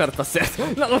Deus, eu espero estar certo.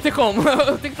 Não tem como.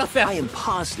 Eu tenho que estar certo. I am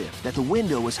positive that the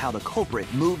window was how the culprit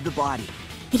moved the body.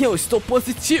 E eu estou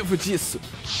positivo disso.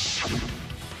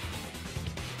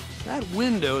 That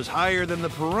window is higher than the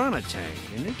piranha tank,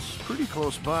 and it's pretty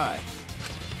close by.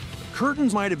 The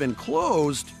curtains might have been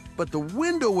closed, but the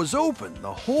window was open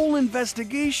the whole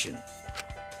investigation.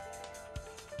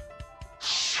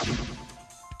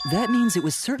 That means it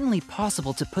was certainly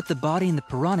possible to put the body in the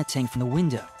piranha tank from the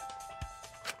window.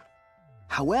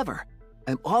 However,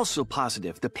 I'm also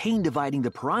positive the pane dividing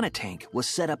the piranha tank was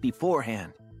set up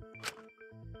beforehand.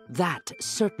 That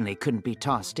certainly couldn't be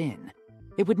tossed in.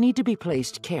 It would need to be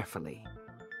placed carefully.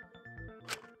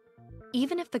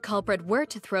 Even if the culprit were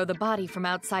to throw the body from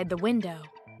outside the window,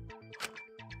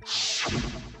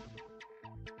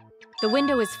 the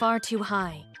window is far too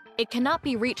high. It cannot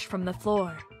be reached from the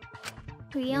floor.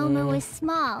 Ryoma was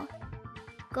small.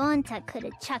 Gonta could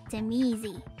have chucked him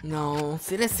easy. Não,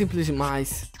 seria simples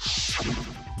demais.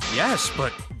 Yes,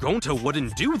 but Gonta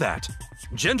wouldn't do that.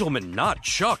 Gentlemen not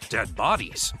chuck dead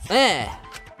bodies.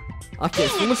 Ok,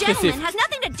 Being a gentleman has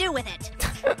nothing to do with it.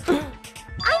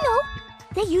 I know.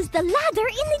 They used the ladder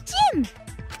in the gym.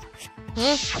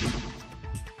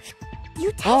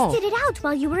 You tested it out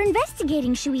while you were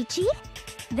investigating, Shuichi.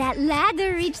 That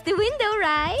ladder reached the window,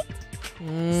 right?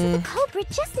 So the culprit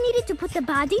just needed to put the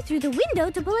body through the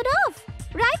window to pull it off,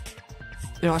 right?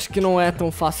 Eu acho que não é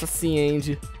tão fácil assim,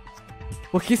 Andy.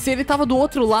 Porque se ele tava do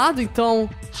outro lado, então...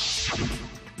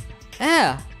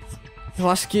 eu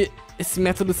acho que esse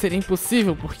método seria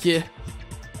impossível, porque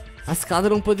a escada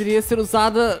não poderia ser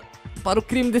usada para o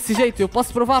crime desse jeito. Eu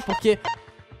posso provar, porque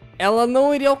ela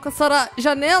não iria alcançar a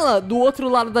janela do outro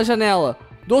lado da janela.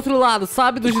 Do outro lado,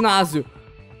 sabe? Do ginásio.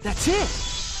 That's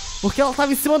it! Porque ela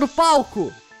tava em cima do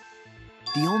palco.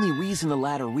 The only reason the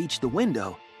ladder reached the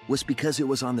window was because it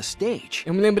was on the stage.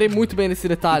 Eu me lembrei muito bem desse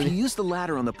detalhe. If you used the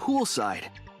ladder on the pool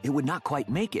side, it would not quite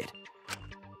make it.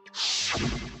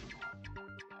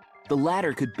 The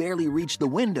ladder could barely reach the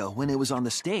window when it was on the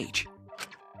stage.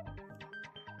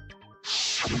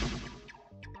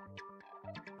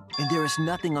 And there is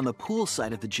nothing on the pool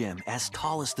side of the gym as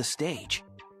tall as the stage.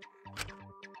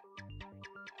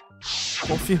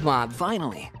 Confirmado.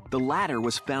 Finally, the ladder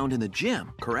was found in the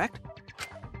gym, correct?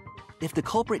 If the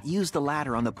culprit used the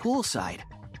ladder on the pool side,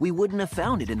 we wouldn't have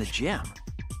found it in the gym.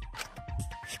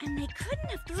 And they couldn't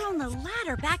have thrown the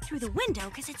ladder back through the window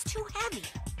because it's too heavy.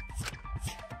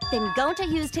 Then Gonta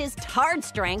used his tard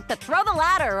strength to throw the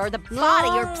ladder or the body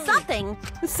or something.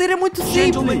 Seria muito simples.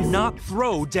 Gentlemen not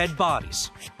throw dead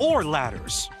bodies or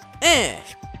ladders. The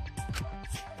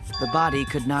body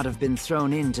could not have been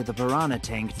thrown into the piranha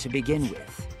tank to begin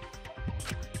with.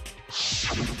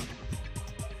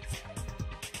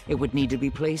 It would need to be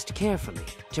placed carefully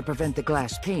to prevent the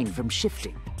glass pane from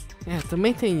shifting.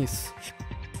 Também tem isso.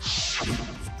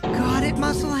 Got it,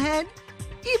 Musclehead?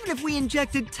 Even if we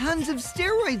injected tons of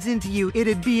steroids into you,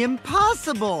 it'd be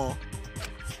impossible.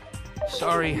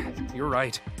 Sorry, you're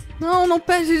right. Não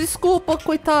pede desculpa,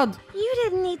 coitado. You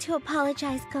didn't need to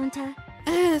apologize, Gonta.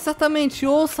 Exatamente.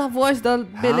 Ouça a voz da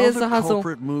beleza, How the razão.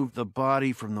 culprit moved the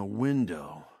body from the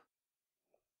window?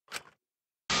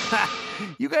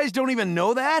 Ha! You guys don't even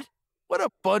know that? What a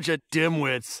bunch of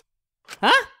dimwits.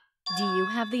 Hã? Do you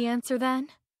have the answer then?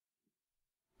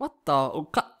 What the...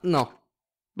 Não.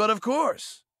 But of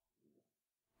course.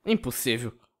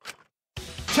 Impossível.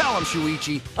 Tell him,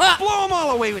 Shuichi. Blow him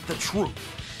all away with the truth.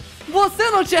 Você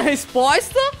não tinha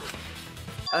resposta?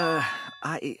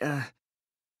 I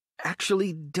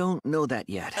actually don't know that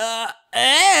yet.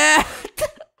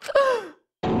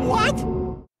 What?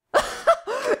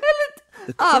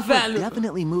 The culprit velho.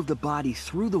 definitely moved the body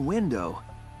through the window,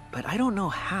 but I don't know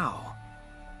how.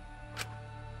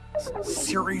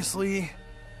 Seriously?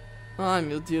 Ai,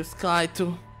 meu Deus,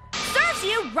 Kaito. Serves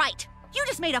you right. You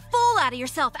just made a fool out of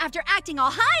yourself after acting all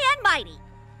high and mighty.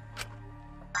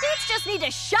 Kids just need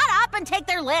to shut up and take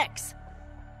their licks.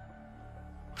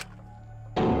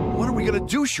 What are we gonna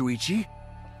do, Shuichi?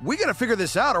 We gotta figure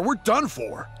this out or we're done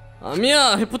for. A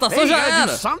minha reputação Hey, you já gotta do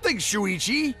era. something,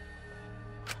 Shuichi.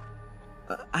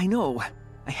 I know.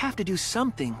 I have to do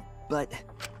something, but...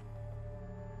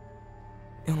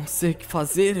 Eu não sei o que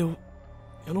fazer, eu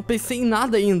não pensei em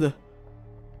nada ainda.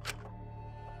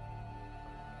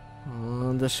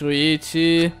 Anda,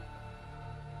 Shuichi.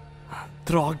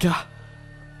 Droga.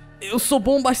 Eu sou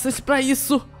bom bastante pra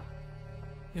isso.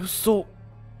 Eu sou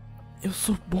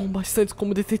bom bastante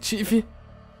como detetive.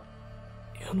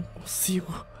 Eu não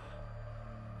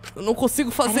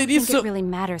consigo fazer I don't think isso. it really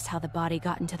matters how the body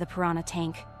got into the piranha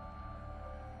tank.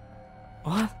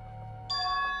 What?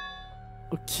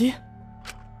 O quê?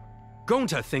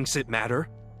 Gonta thinks it matter.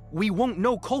 We won't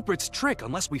know culprit's trick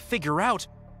unless we figure out.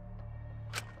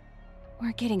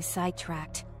 We're getting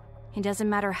sidetracked. It doesn't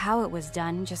matter how it was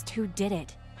done, just who did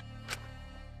it.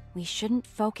 We shouldn't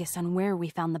focus on where we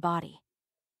found the body.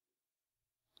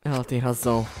 Ela tem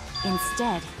razão.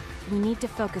 Instead, we need to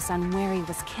focus on where he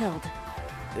was killed.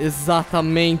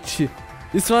 Exatamente.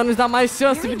 Isso vai nos dar mais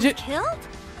chance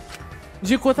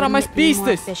de encontrar mais pistas.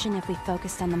 More efficient if we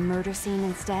focused on the murder scene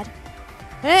instead?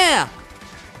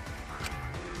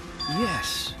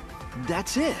 Yes,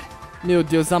 that's it. Meu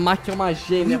Deus, a Maki é uma We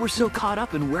gênia. were so caught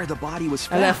up in where the body was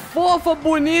found. Ela é fofa,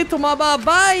 bonita, uma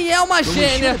babá e é uma But we should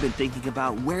gênia. have been thinking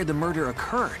about where the murder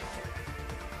occurred.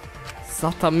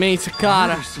 Exatamente,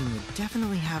 cara. The murder scene would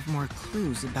definitely have more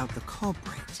clues about the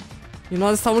culprit. E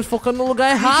nós estávamos focando no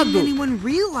lugar Why errado. didn't anyone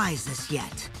realize this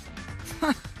yet?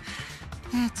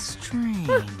 That's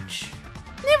strange.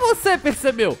 Nem você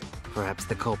percebeu. Perhaps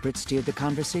the culprit steered the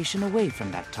conversation away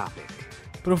from that topic.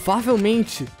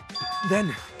 Provavelmente.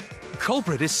 Then,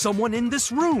 culprit is someone in this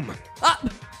room.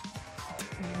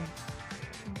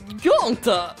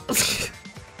 Conta!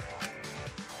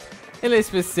 Ele é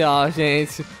especial,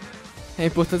 gente. É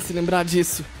importante se lembrar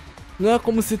disso. Não é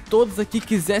como se todos aqui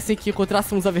quisessem que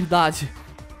encontrássemos a verdade.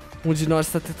 Um de nós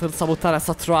está tentando sabotar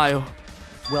essa trial.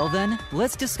 Well then,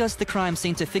 let's discuss the crime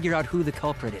scene to figure out who the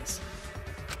culprit is.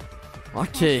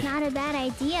 Ok. Not a bad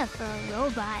idea for a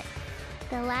robot.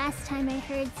 The last time I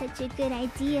heard such a good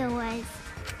idea was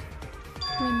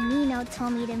when Nino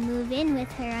told me to move in with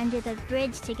her under the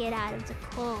bridge to get out of the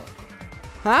cold.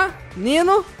 Hã?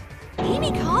 Nino?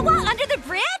 Himikawa under the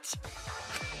bridge?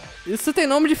 Isso tem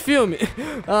nome de filme.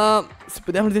 Se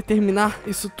pudermos determinar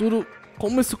isso tudo,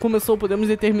 como isso começou, podemos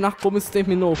determinar como isso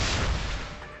terminou.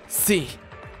 Sim.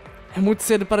 É muito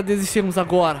cedo para desistirmos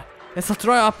agora. Essa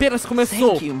trial apenas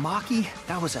começou. Thank you, Maki.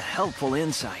 That was a helpful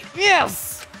insight.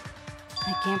 Yes!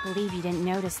 I can't believe you didn't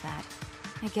notice that.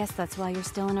 I guess that's why you're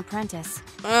still an apprentice.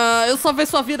 Eu só vi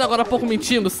sua vida agora há pouco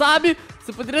mentindo, sabe?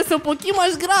 Você poderia ser um pouquinho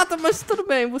mais grata, mas tudo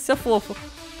bem, você é fofa.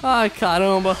 Ai,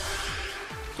 caramba.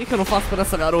 O que eu não faço por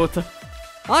essa garota?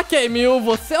 Ok, Mil,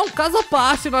 você é um caso à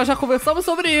parte, nós já conversamos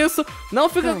sobre isso. Não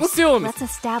fica com ciúmes. Let's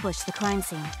establish the crime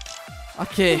scene.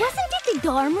 Ok. Wasn't it the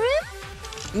dorm room?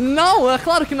 Não, é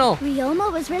claro que não. Ryoma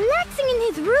was relaxing in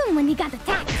his room when he got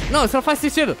attacked. Não, isso não faz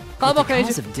sentido. Cala a boca, The gente.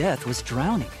 cause of death was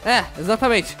drowning. É,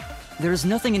 exatamente. There's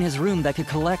nothing in his room that could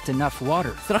collect enough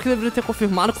water. Será que deveria ter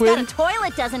confirmado com He's got ele? a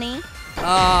toilet, doesn't he?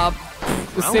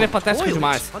 O ser é patético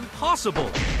demais. Impossible.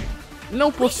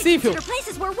 Não possível. Consider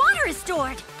places where water is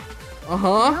stored. The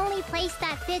Aham. only place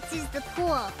that fits is the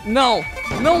pool. Não,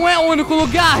 não é o único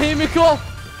lugar, Himiko.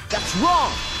 That's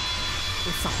wrong!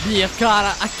 Eu sabia,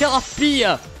 cara. Aquela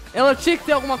pia. Ela tinha que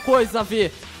ter alguma coisa a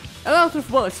ver. Ela é outro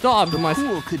bullet, óbvio, mas... The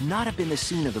pool could not have been the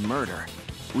scene of the murder.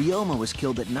 Ryoma was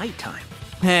killed at nighttime.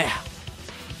 É.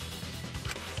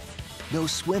 No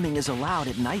swimming is allowed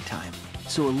at nighttime,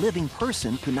 so a living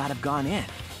person could not have gone in.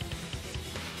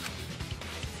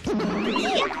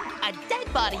 A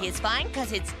dead body is fine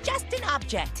because it's just an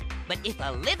object. But if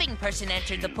a living person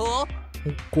entered the pool,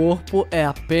 O corpo é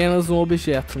apenas um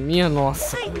objeto. Minha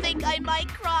nossa. I think I might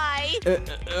cry.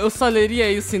 Eu só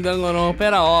leria isso em Danganronpa,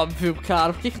 era óbvio,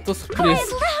 cara. Por que eu tô Cry surpreso?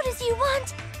 as loud as you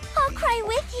want. I'll cry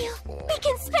with you. We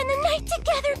can spend the night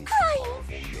together crying.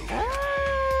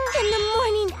 And the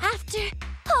morning after,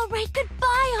 I'll write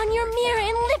goodbye on your mirror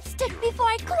in lipstick before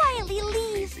I quietly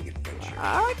leave.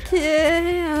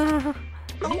 Ok.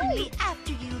 Only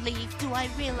after you leave do I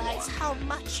realize how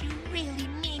much you really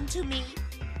mean to me.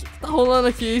 Tá rolando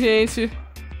aqui, gente.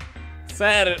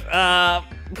 Sério,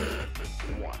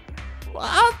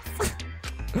 What?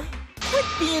 Quit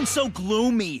being so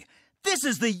gloomy. This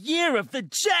is the year of the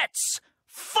Jets.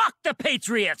 Fuck the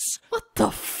Patriots. What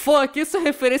the fuck? Isso é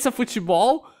referência a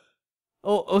futebol?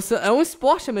 Ou é um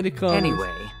esporte americano?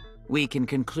 Anyway, we can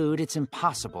conclude it's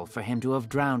impossible for him to have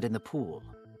drowned in the pool.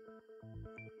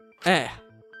 É.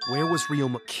 Where was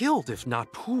Ryoma killed if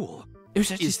not pool? Eu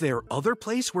já Is there other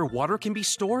place where water can be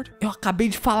stored? Eu acabei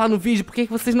de falar no vídeo, por que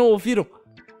vocês não ouviram?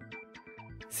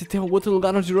 Se tem algum outro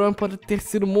lugar onde Ryoma pode ter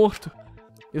sido morto,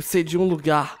 eu sei de um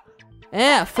lugar.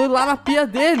 É, foi lá na pia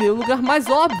dele, o lugar mais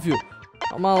óbvio.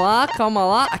 Calma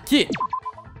lá. Aqui!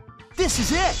 This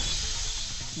is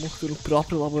it! Morto no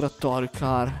próprio laboratório,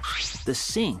 cara. The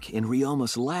sink in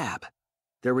Ryoma's lab.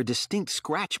 There were distinct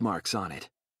scratch marks on it.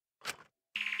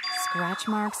 Scratch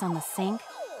marks on the sink?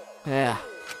 É.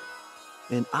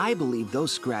 And I believe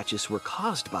those scratches were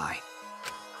caused by...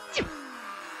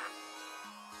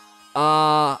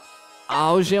 A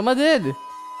algema dele.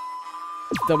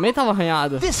 Também tava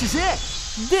arranhada. This is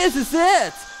it! This is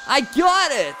it! I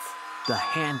got it! The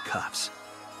handcuffs.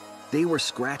 They were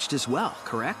scratched as well,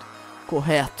 correct?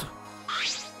 Correto.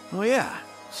 Oh yeah,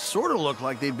 sort of look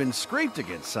like they've been scraped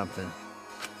against something.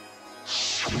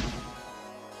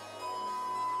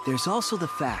 There's also the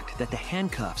fact that the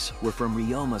handcuffs were from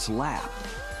Ryoma's lab.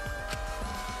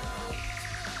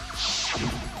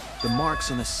 The marks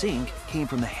on the sink came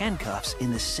from the handcuffs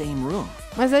in the same room.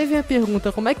 Mas aí vem a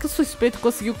pergunta, como é que o suspeito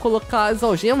conseguiu colocar as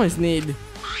algemas nele?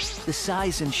 The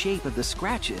size and shape of the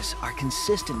scratches are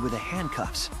consistent with the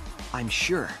handcuffs, I'm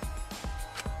sure.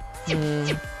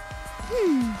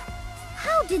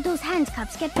 How did those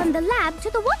handcuffs get from the lab to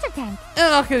the water tank? Eu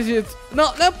não acredito.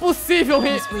 Não é possível,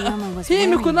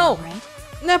 Himiko, não.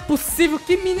 Não é possível,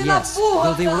 que menina Yes, burra,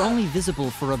 though they were cara. only visible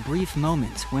for a brief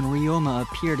moment when Ryoma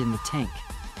appeared in the tank.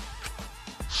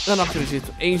 Eu não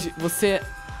acredito. Angie, você...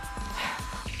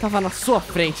 tava na sua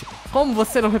frente. Como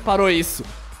você não reparou isso?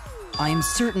 I am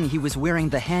certain he was wearing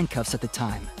the handcuffs at the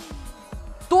time.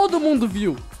 Todo mundo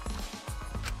viu.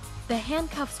 The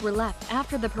handcuffs were left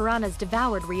after the piranhas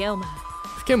devoured Ryoma.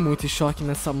 Fiquei muito em choque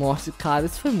nessa morte, cara.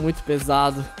 Isso foi muito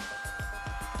pesado.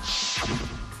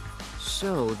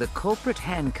 So, the culprit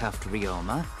handcuffed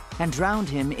Ryoma and drowned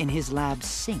him in his lab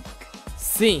sink.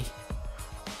 Sim.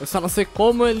 Eu só não sei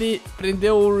como ele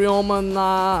prendeu o Ryoma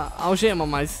na algema,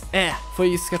 mas foi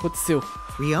isso que aconteceu.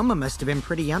 Ryoma must have been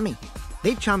pretty yummy.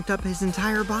 They chomped up his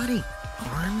entire body.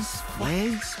 Arms,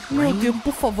 legs, Meu brain. Deus,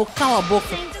 por favor, cala a boca.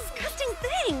 Saying disgusting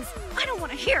things. I don't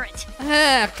want to hear it.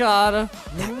 É, cara.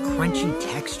 That crunchy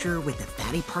texture with the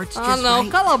fatty parts Ah, just não,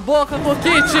 right. cala a boca,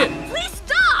 Kokite. Please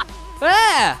stop!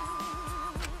 É.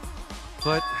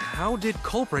 But how did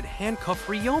culprit handcuff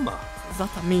Ryoma?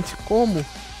 Exatamente como?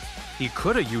 He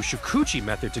could have used Shikuchi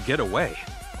method to get away,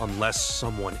 unless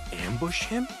someone ambushed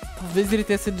him? Talvez ele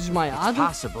tenha sido It's desmaiado.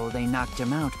 possible they knocked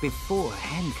him out before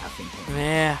handcuffing him.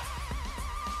 É.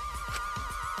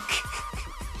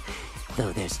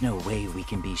 Though there's no way we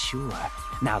can be sure,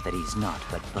 now that he's not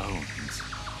but bones.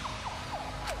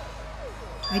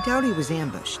 I doubt he was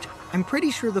ambushed. I'm pretty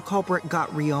sure the culprit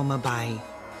got Ryoma by...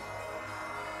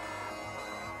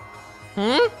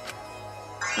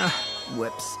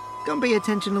 Whoops. Don't pay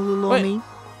attention to little old Wait, me.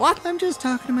 what? I'm just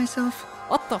talking to myself.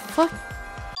 What the fuck?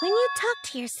 When you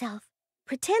talk to yourself,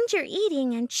 Pretend you're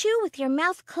eating and chew with your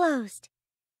mouth closed.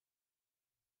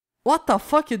 What the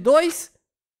fuck, 2?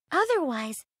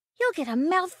 Otherwise, you'll get a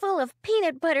mouthful of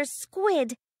peanut butter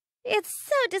squid. It's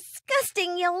so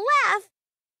disgusting you'll laugh.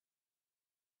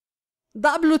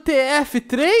 WTF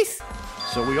 3?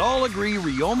 So we all agree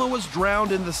Ryoma was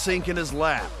drowned in the sink in his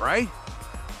lab, right?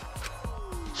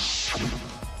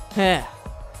 É.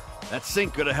 That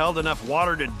sink could have held enough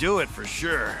water to do it for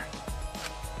sure.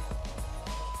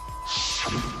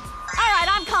 Alright,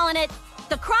 I'm calling it.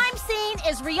 The crime scene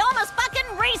is Ryoma's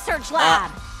fucking research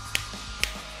lab.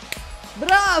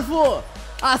 Bravo!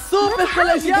 A super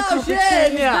How did the colegial culprit carry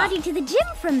his gênia! body to the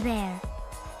gym from there?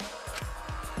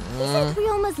 Isn't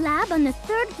Ryoma's lab on the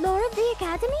 3rd floor of the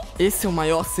academy? Esse é o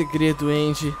maior segredo,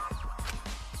 Andy.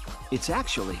 It's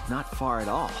actually not far at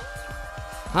all.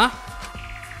 Huh?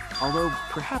 Although,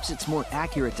 perhaps it's more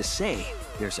accurate to say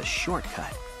there's a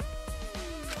shortcut.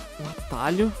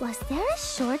 Atalho? Was there a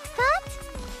shortcut?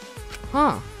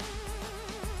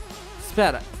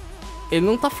 Espera. Ele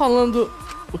não tá falando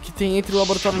o que tem entre o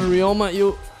laboratório do Ryoma e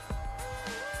o...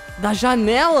 da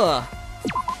janela?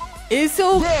 Esse é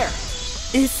o...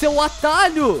 Esse é o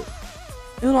atalho!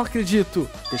 Eu não acredito.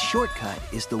 The shortcut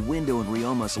is the window in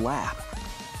Ryoma's lab.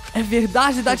 É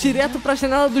verdade, dá direto pra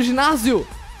janela do ginásio.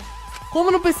 Como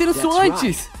eu não pensei nisso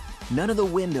antes? Right. None of the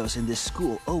windows in this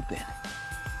school open.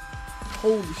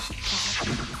 Holy shit.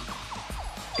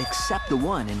 Except the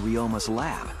one in Ryoma's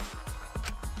lab.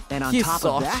 And on Que top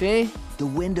sorte, of that, hein? the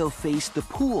window faced the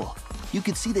pool. You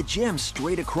could see the gym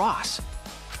straight across.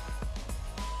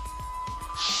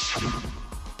 Do you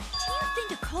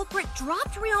think a culprit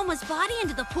dropped Ryoma's body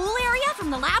into the pool area from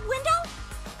the lab window?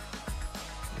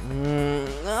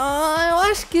 Eu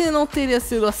acho que não teria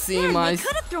sido assim, Then mas... they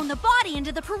could have thrown the body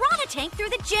into the piranha tank through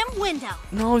the gym window.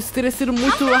 Não, isso teria sido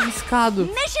muito arriscado.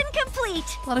 Mission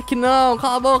complete. Claro que não,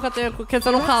 cala a boca, quer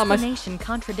dizer, não cala, mas... explanation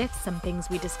contradicts some things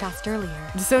we discussed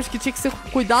earlier. Dissemos que tinha que ser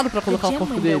cuidado pra The colocar o gym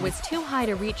corpo window dele. was too high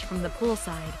to reach from the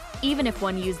poolside, even if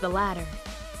one used the ladder.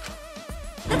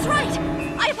 That's right.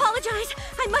 I apologize.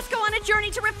 I must go on a journey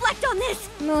to reflect on this.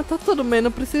 Não, tá tudo bem, não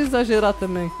precisa exagerar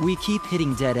também. We keep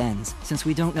hitting dead ends, since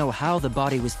we don't know how the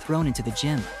body was thrown into the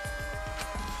gym.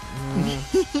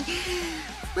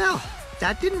 Well,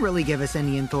 that didn't really give us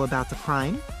any info about the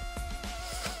crime.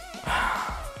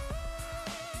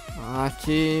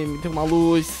 Aqui, me deu uma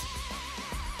luz.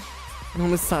 Não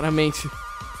necessariamente.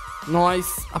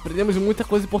 Nós aprendemos muita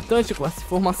coisa importante com essa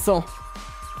informação.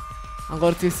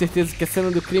 Agora eu tenho certeza que a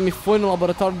cena do crime foi no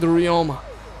laboratório do Ryoma.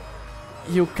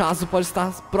 E o caso pode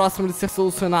estar próximo de ser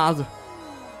solucionado.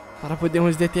 Para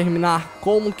podermos determinar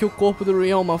como que o corpo do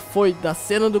Ryoma foi da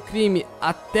cena do crime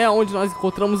até onde nós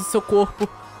encontramos o seu corpo,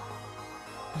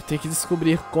 eu tenho que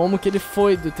descobrir como que ele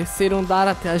foi do 3º andar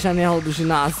até a janela do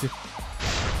ginásio.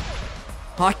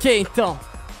 Ok, então.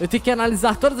 Eu tenho que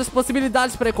analisar todas as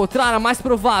possibilidades para encontrar a mais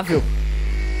provável.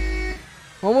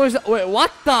 Vamos... Wait,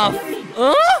 what the...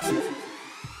 Hã?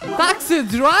 Taxi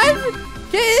Drive?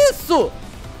 Que isso?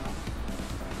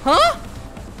 Hã?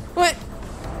 Ué,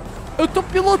 eu tô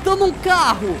pilotando um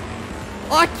carro.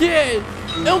 Ok.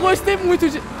 Eu gostei muito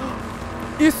de...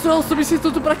 Isso é um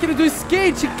substituto pra aquele do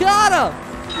skate, cara.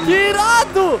 Que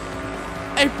irado.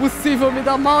 É impossível me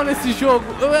dar mal nesse jogo.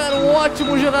 Eu era um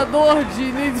ótimo jogador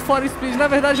de Need for Speed. Na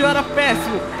verdade eu era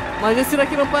péssimo. Mas esse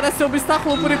daqui não parece ser um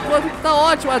obstáculo por enquanto, que tá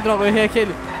ótimo. Ah, droga, eu errei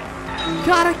aquele.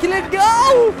 Cara, que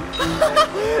legal!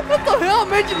 Eu tô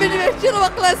realmente me divertindo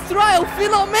numa Class Trial,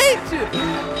 finalmente!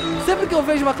 Sempre que eu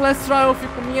vejo uma Class Trial eu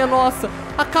fico, minha nossa,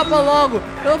 acaba logo!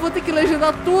 Eu vou ter que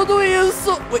legendar tudo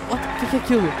isso! Ui, o que é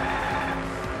aquilo?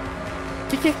 O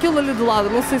que é aquilo ali do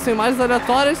lado? Não sei, são imagens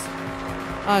aleatórias?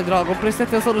 Ai, droga, eu prestei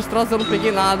atenção nos troços e eu não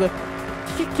peguei nada.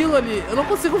 O que é aquilo ali? Eu não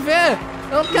consigo ver!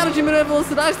 Eu não quero diminuir a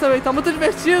velocidade também, tá muito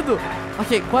divertido!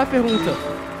 Ok, qual é a pergunta?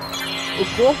 O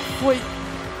corpo foi...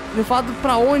 levado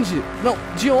pra onde? Não,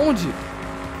 de onde?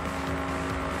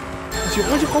 De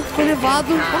onde o corpo foi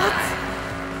levado?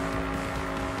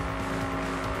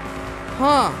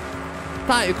 What?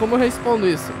 Tá, e como eu respondo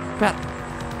isso? Pera.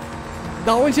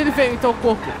 Da onde ele veio, então, o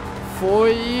corpo?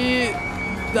 Foi...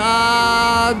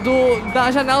 da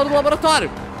janela do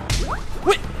laboratório.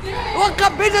 Ui, eu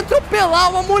acabei de atropelar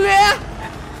uma mulher!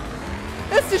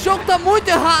 Esse jogo tá muito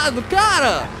errado,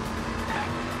 cara!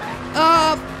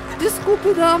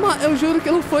 Desculpe, dama, eu juro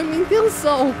que não foi minha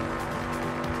intenção.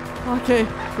 Ok,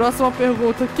 próxima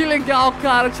pergunta. Que legal,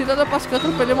 cara, tirando a parte que eu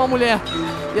atropelei uma mulher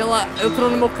e ela entrou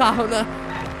no meu carro, né?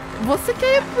 Você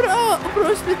quer ir pro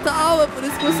hospital, é por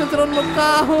isso que você entrou no meu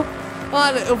carro.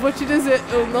 Olha, eu vou te dizer,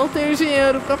 eu não tenho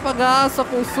dinheiro pra pagar a sua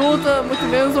consulta, muito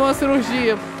menos uma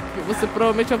cirurgia, que você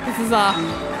provavelmente vai precisar.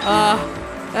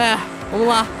 Vamos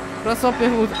lá. Próxima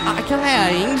pergunta. Ah, aquela é a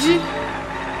Andy?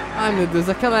 Ai, meu Deus,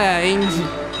 aquela é a Andy.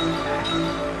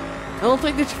 Eu não tô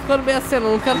identificando bem a cena,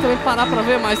 eu não quero também parar pra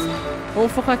ver, mas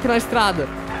vamos focar aqui na estrada.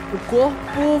 O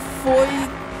corpo foi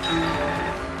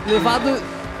levado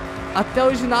até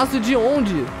o ginásio de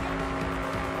onde?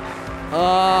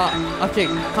 Ok,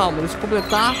 calma, deixa eu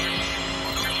completar.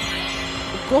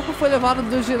 O corpo foi levado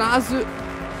do ginásio...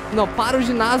 Não, para o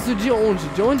ginásio de onde?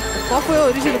 De onde? Qual foi a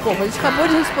origem do corpo? A gente acabou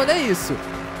de responder isso.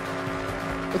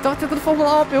 Eu tava tentando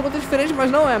formular uma pergunta diferente,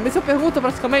 mas não é a mesma pergunta,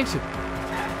 praticamente.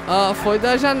 Foi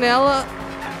da janela...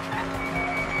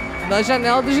 Da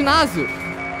janela do ginásio.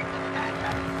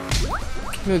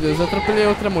 Meu Deus, eu atropelei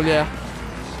outra mulher.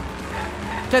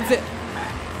 Quer dizer...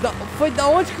 Foi da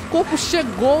onde que o corpo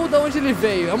chegou, da onde ele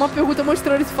veio. É uma pergunta muito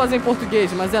estranha de se fazer em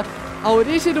português, mas é a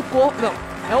origem do corpo... Não,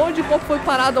 é onde o corpo foi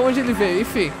parado, onde ele veio.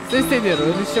 Enfim, vocês entenderam.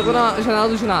 Ele chegou na janela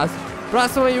do ginásio.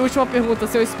 Próxima e última pergunta,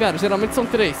 se eu espero. Geralmente são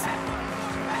 3.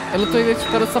 Eu não tô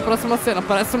identificando essa próxima cena.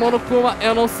 Parece uma Monokuma,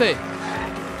 eu não sei.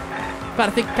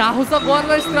 Cara, tem carros agora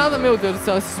na estrada. Meu Deus do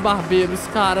céu, esses barbeiros,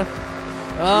 cara.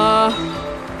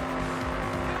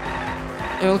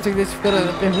 Eu não tô identificando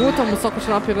a pergunta. Vamos só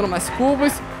continuar pegando mais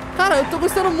cubos. Cara, eu tô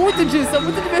gostando muito disso. É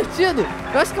muito divertido.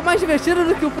 Eu acho que é mais divertido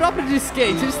do que o próprio de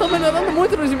skate. Eles estão melhorando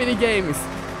muito nos minigames.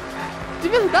 De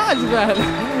verdade, velho.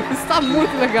 Isso tá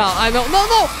muito legal. Ai, não, não,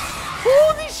 não.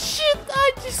 Holy shit.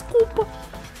 Ai, desculpa.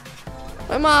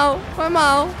 Foi mal, foi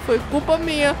mal. Foi culpa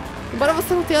minha. Embora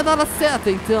você não tenha dado a seta,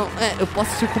 então... eu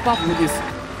posso te culpar por isso.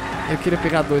 Eu queria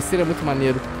pegar 2, seria muito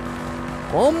maneiro.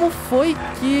 Como foi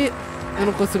que... Eu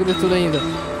não consigo ler tudo ainda.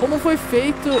 Como foi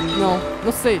feito...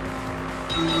 Não sei.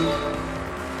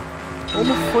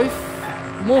 Como foi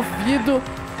movido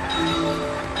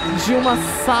de uma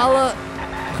sala...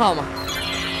 Calma.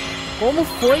 Como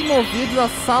foi movido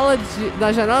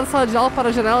da janela da sala de aula para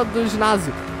a janela do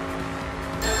ginásio?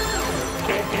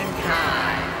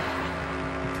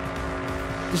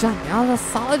 Janela da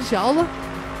sala de aula?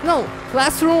 Não,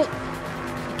 classroom.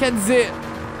 Quer dizer,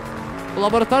 o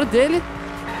laboratório dele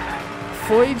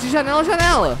foi de janela a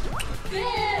janela.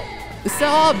 Isso é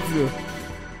óbvio.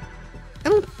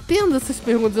 Eu não entendo essas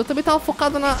perguntas. Eu também tava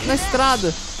focado na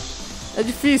estrada. É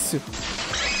difícil.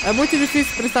 É muito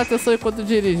difícil prestar atenção enquanto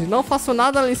dirige. Não faço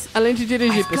nada além de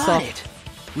dirigir, pessoal.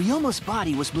 Ryoma's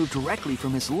body was moved directly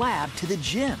from his lab to the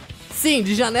gym. Sim,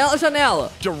 de janela a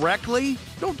janela. Directly?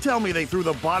 Don't tell me they threw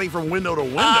the body from window to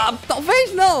window.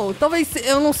 Talvez não. Talvez,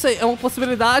 eu não sei. É uma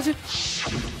possibilidade.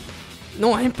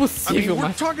 Não é impossível,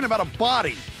 we're talking about a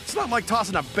body. It's not like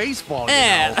tossing a baseball,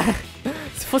 you know?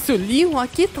 Se fosse o Leon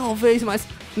aqui, talvez, mas...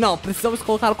 Não, precisamos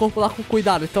colocar o corpo lá com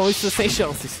cuidado, então isso é sem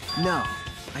chances. No,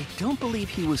 I don't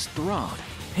believe he was thrown.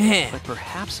 But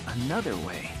perhaps another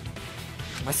way.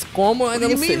 Mas como, eu ainda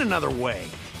não sei. What do you mean another way?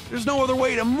 There's no other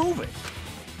way to move it.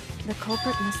 The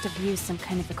culprit must have used some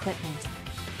kind of equipment.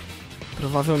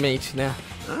 Provavelmente, né?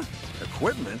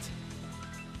 Equipment?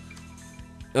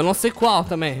 Eu não sei qual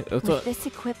também. Eu tô... With this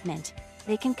equipment,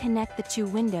 they can connect the 2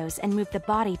 windows and move the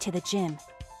body to the gym.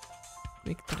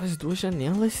 Conectar as 2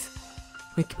 janelas?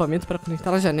 Um equipamento para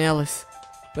conectar as janelas.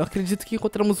 Eu acredito que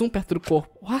encontramos um perto do corpo.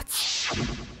 What?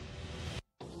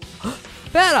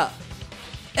 Pera!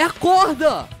 É a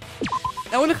corda!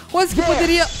 É a única coisa que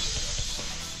poderia...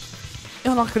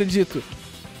 Eu não acredito.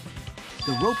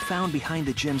 The rope found behind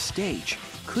the gym stage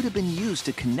could have been used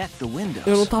to connect the windows.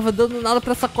 Eu não tava dando nada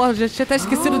pra essa corda, já tinha até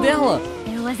esquecido dela.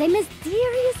 There was a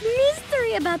mysterious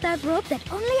mystery about that rope that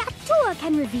only Atua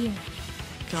can reveal.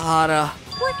 Cara.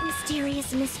 What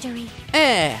mysterious mystery?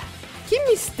 Que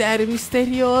mistério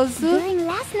misterioso. During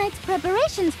last night's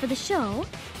preparations for the show,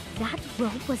 that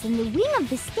rope was in the wing of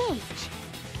the stage.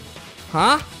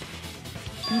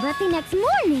 But the next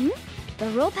morning, the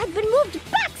rope had been moved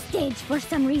backstage for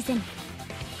some reason.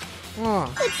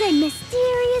 It's a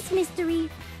mysterious mystery.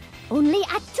 Only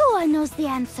Atua knows the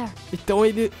answer. Então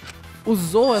ele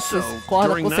usou essa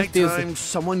corda com certeza. During nighttime,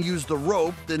 someone used the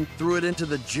rope, then threw it into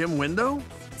the gym window?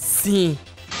 Sim.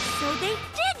 So they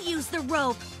did use the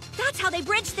rope. That's how they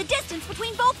bridged the distance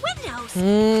between both windows.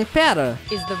 Pera.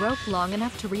 Is the rope long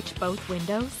enough to reach both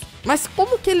windows? Mas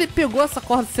como que ele pegou essa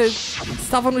corda se ele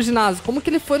estava no ginásio? Como que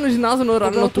ele foi no ginásio no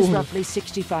horário noturno? The rope is roughly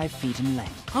 65 feet in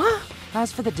length.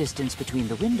 As for the distance between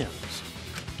the windows.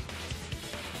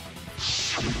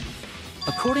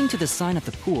 According to the sign at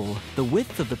the pool, the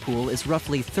width of the pool is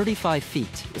roughly 35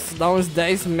 feet. Isso dá uns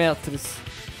 10 metros,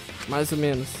 mais ou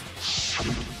menos.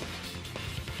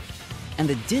 And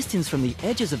the distance from the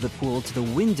edges of the pool to the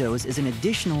windows is an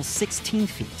additional 16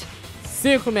 feet.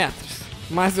 5 metros,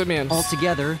 mais ou menos.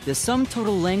 Altogether, the sum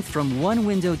total length from one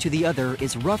window to the other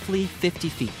is roughly 50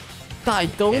 feet. Tá,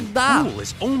 então And dá. pool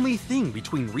is only thing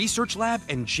between research lab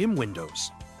and gym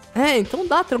windows. É, então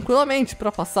dá tranquilamente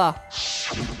pra passar.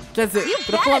 Quer dizer, You bet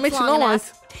tranquilamente it's não, long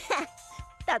mas...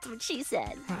 That's what she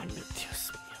said. Ai, meu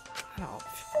Deus. Era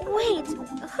óbvio. Wait,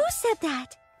 who said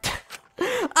that?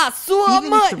 A sua Even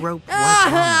mãe! if the rope was long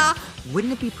enough,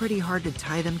 wouldn't it be pretty hard to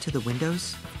tie them to the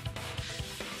windows?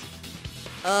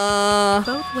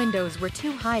 Both windows were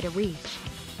too high to reach.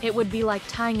 It would be like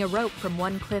tying a rope from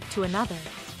one cliff to another.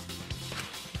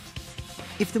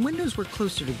 If the windows were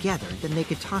closer together, then they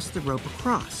could toss the rope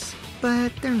across.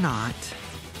 But they're not.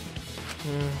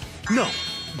 No,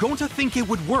 Gonta think it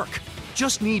would work.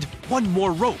 Just need one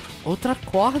more rope. Outra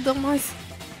corda, mas...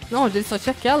 Não, ele só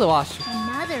tinha aquela, eu acho.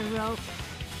 Another rope.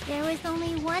 There was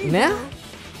only one Né? rope.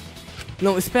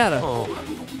 Não, espera. Oh,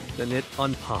 then it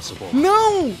impossible.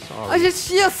 Não! Sorry. A gente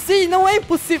tinha sim, não é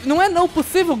impossível. Não é não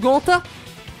possível, Gonta.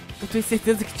 Eu tenho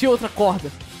certeza que tinha outra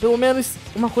corda. Pelo menos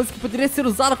uma coisa que poderia ser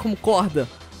usada como corda.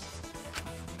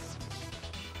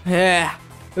 É,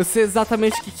 eu sei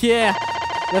exatamente o que é.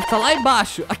 Deve estar lá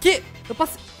embaixo. Aqui! Eu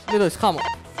passei... Meu Deus, calma.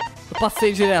 Eu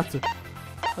passei direto.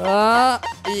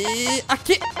 E...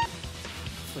 aqui!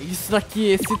 Foi isso daqui,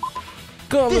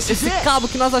 esse cabo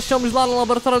que nós achamos lá no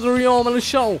laboratório do Ryoma no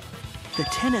chão. The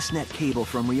tennis net cable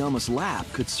from Ryoma's lab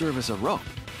could serve as a rope.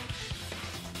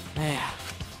 É.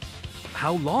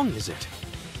 How long is it?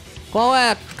 Qual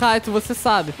é, Kaito, você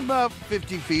sabe? About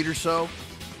 50 feet or so.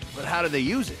 But how do they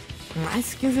use it?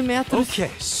 Mais 15 metros.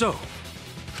 Okay, so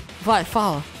Vai,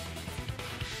 fala.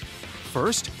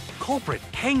 first, culprit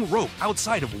hang rope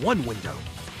outside of one window.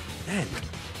 Then,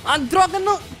 Ah, droga,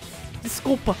 não!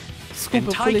 Desculpa. Desculpa, and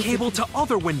eu tie falei cable isso. to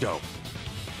other window.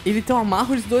 Ele então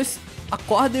amarra os dois, a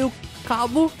corda e o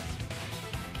cabo.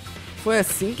 Foi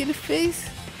assim que ele fez?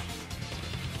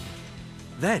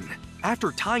 Then,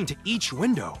 after tying to each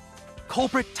window,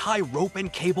 culprit tie rope and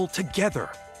cable together.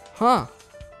 Hã?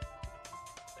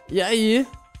 E aí,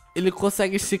 ele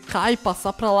consegue esticar e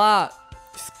passar pra lá,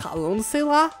 escalando, sei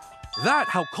lá. That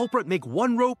how culprit make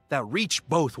one rope that reach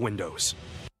both windows.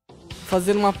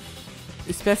 Fazendo uma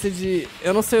espécie de...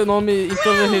 Eu não sei o nome em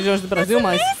todas as regiões do Brasil,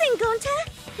 mas... Amazing,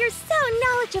 Gonta! You're so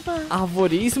knowledgeable.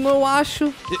 Arvorismo, eu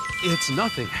acho. It's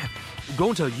nothing.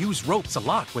 Gonta use ropes a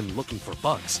lot when looking for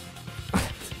bugs.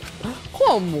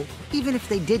 Como? Even if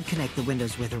they did connect the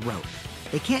windows with a rope,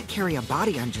 they can't carry a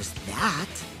body on just that.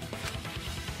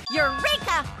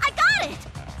 Eureka! I got it!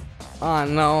 Ah,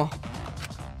 não.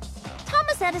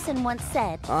 Thomas Edison once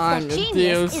said Ai, that meu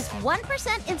genius Deus. is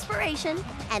 1% inspiration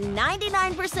and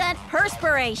 99%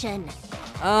 perspiration.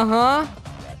 Aham.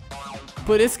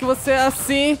 Por isso que você é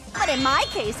assim. But in my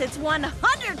case, it's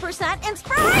 100%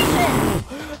 inspiration!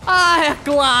 Ah, é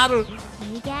claro.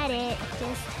 We get it.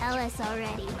 Just tell us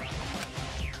already.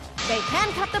 They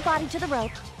handcuffed the body to the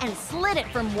rope and slid it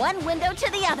from one window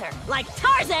to the other, like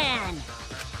Tarzan!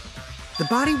 The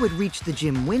body would reach the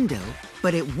gym window,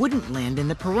 but it wouldn't land in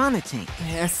the piranha tank.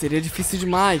 É, seria difícil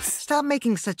demais. Stop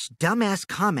making such dumbass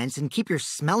comments and keep your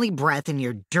smelly breath in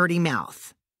your dirty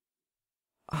mouth.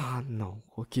 Ah, não.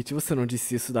 Roquite, você não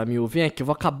disse isso da Mil. Vem aqui, eu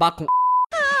vou acabar com...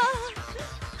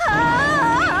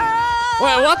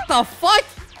 Ué, what the fuck?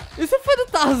 Isso foi do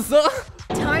Tarzan?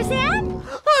 Tarzan?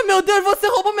 Ai, meu Deus, você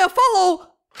roubou minha... Falou!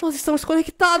 Nós estamos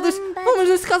conectados. Vamos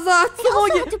nos casar. They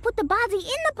also had to put the body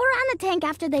in the piranha tank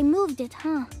after they moved it,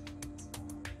 huh?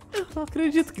 Eu não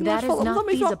acredito que nós That is falamos a not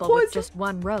mesma feasible with coisa. just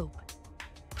one rope.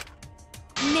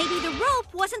 Maybe the rope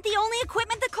wasn't the only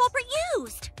equipment the culprit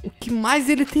used. O que mais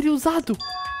ele teria usado?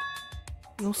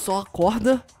 Não só a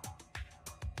corda.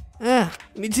 É,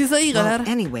 me diz aí, galera.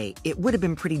 Well, anyway, it would have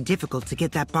been pretty difficult to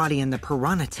get that body in the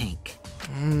piranha tank.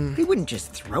 They wouldn't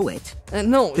just throw it. É,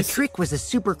 não, The trick was a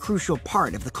super crucial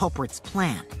part of the culprit's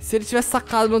plan. se ele tivesse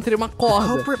sacado, não teria uma The corda.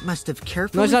 culprit must have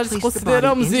carefully Nós já placed the body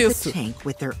desconsideramos into isso. the tank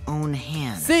with their own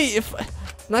hands. Sim,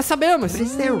 nós sabemos. But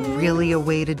is there really a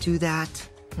way to do that?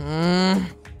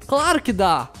 Claro que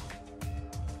dá.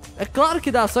 É claro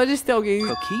que dá, só a gente ter alguém...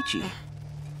 Kokichi,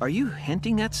 are you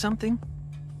hinting at something?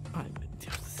 Ai, meu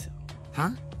Deus do céu.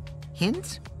 Huh?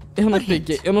 Hint? Eu não What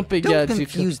peguei, hint? eu não peguei a Don't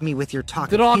dica. confuse me with your talk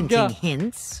Droga. of hinting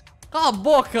hints. Cala a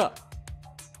boca!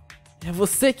 É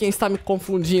você quem está me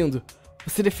confundindo.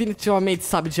 Você definitivamente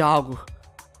sabe de algo.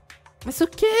 Mas o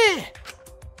quê?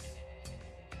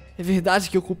 É verdade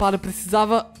que o culpado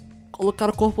precisava colocar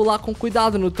o corpo lá com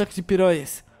cuidado no tanque de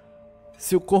piranhas.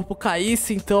 Se o corpo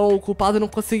caísse, então o culpado não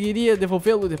conseguiria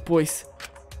devolvê-lo depois.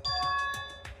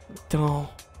 Então,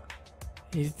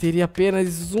 ele teria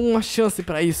apenas uma chance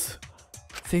para isso.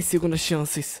 Sem segundas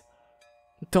chances.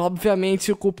 Então,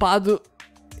 obviamente, o culpado...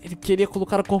 ele queria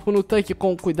colocar o corpo no tanque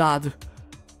com cuidado.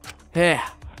 É.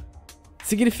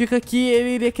 significa que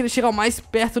ele iria querer chegar o mais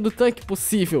perto do tanque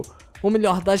possível. Ou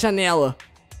melhor, da janela.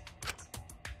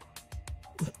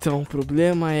 Então o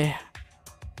problema é...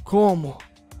 Como?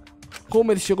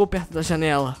 Como ele chegou perto da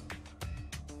janela?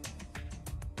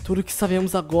 Tudo que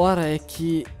sabemos agora é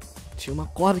que tinha uma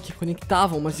corda que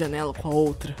conectava uma janela com a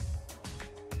outra.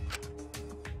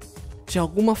 De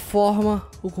alguma forma,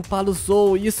 o culpado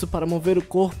usou isso para mover o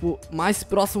corpo mais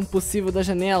próximo possível da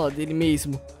janela dele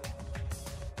mesmo.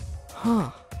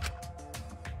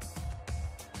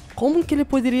 Como que ele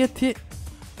poderia ter...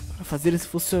 Para fazer isso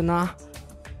funcionar,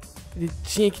 ele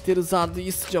tinha que ter usado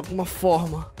isso de alguma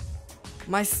forma.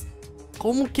 Mas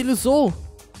como que ele usou?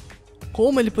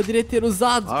 Como ele poderia ter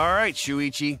usado? Alright,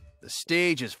 Shuichi. The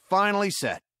stage is finally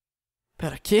set.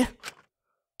 Pera, quê?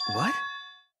 What?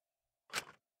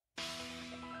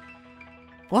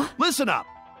 What? Listen up.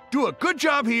 Do a good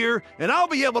job here, and I'll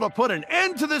be able to put an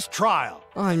end to this trial.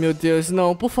 Ai, meu Deus,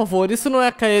 não. Por favor, isso não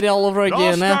é cair all over It all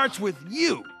again, né? starts with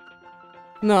you.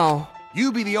 Não.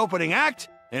 You be the opening act,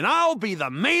 and I'll be the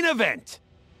main event.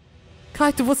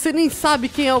 Kaito, você nem sabe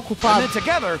quem é o And culpado. then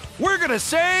together, we're gonna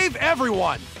save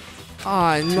everyone.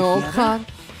 Ai, não, cara.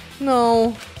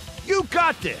 Não. You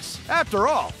got this. After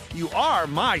all, you are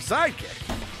my sidekick.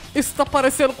 Isso tá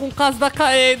parecendo com o caso da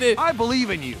Kaede. I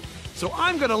believe in you, so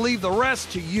I'm gonna leave the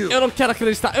rest to you. Eu não quero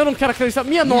acreditar, eu não quero acreditar.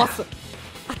 Minha nossa.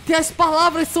 Até as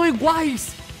palavras são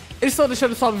iguais. Eles estão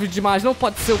deixando isso óbvio demais, não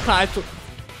pode ser o Kaito.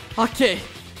 Ok.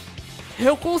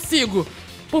 Eu consigo.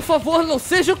 Por favor, não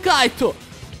seja o Kaito.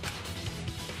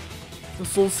 Eu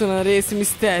solucionarei esse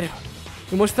mistério.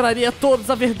 E mostraria a todos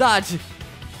a verdade.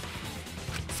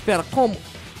 Espera, como?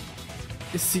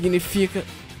 Isso significa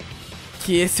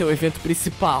que esse é o evento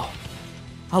principal.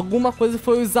 Alguma coisa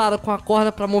foi usada com a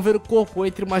corda para mover o corpo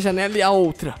entre uma janela e a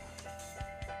outra.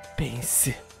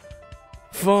 Pense.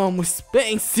 Vamos,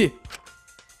 pense.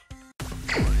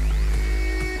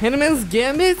 Handman's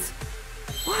Gambit?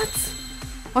 What?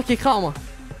 Ok, calma.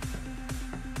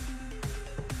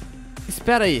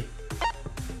 Espera aí.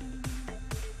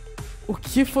 O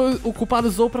que foi o culpado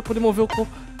usou pra poder mover o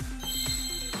corpo?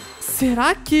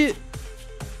 Será que...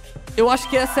 Eu acho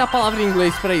que essa é a palavra em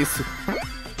inglês pra isso.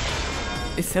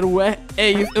 Esse era o é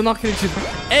isso. Eu não acredito.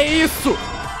 É isso!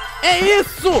 É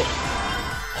isso!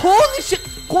 Holy shit!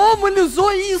 Como ele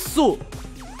usou isso?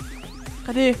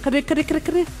 Cadê?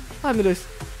 Ai, meu Deus.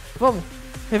 Vamos.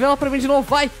 Revela pra mim de novo,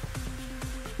 vai.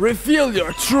 Reveal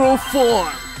your true form.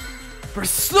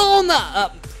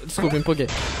 Persona! Desculpa, me empolguei.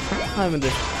 Ai, meu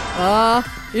Deus.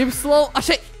 Y,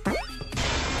 achei.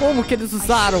 Como que eles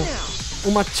usaram?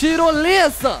 Uma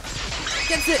tirolesa.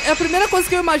 Quer dizer, é a primeira coisa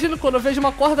que eu imagino quando eu vejo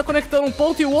uma corda conectando um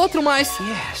ponto e o outro, mas...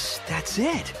 Yes, that's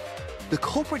it. The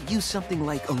culprit used something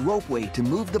like a ropeway to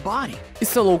move the body.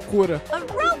 Isso é loucura. A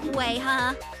ropeway,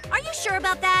 huh? Are you sure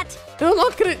about that? Eu não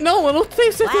acredito. Não, eu não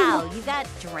tenho certeza. Wow, you got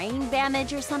drain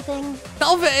damage or something?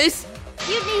 Talvez.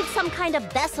 You need some kind of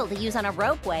vessel to use on a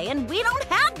ropeway, and we don't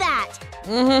have that.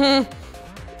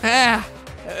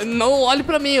 Não olhe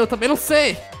pra mim, eu também não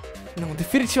sei. Não,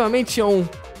 definitivamente é um...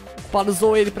 O culpado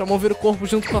usou ele pra mover o corpo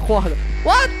junto com a corda.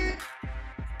 What?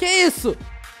 Que isso?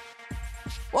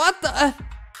 What the...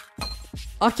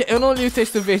 Ok, eu não li o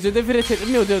texto verde, eu deveria ter...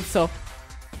 Meu Deus do céu.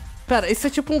 Pera, isso é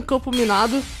tipo um campo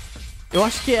minado. Eu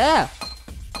acho que é.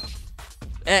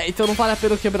 Então não vale a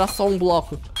pena eu quebrar só um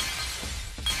bloco.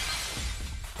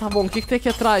 Tá bom, o que tem aqui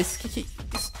atrás? Que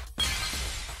isso?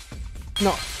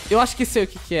 Não, eu acho que sei o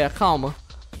que é, calma.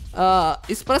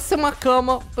 Isso parece ser uma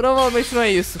cama, provavelmente não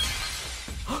é isso.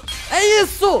 É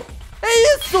isso!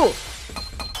 É isso!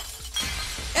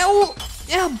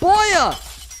 É a boia!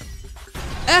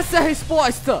 Essa é a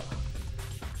resposta!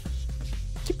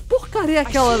 Que porcaria é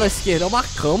aquela da esquerda? É uma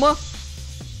cama?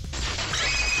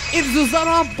 Eles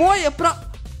usaram a boia pra...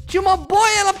 Tinha uma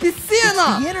boia na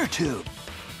piscina! It's the inner tube.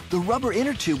 The rubber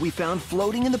inner tube we found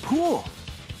floating in the pool.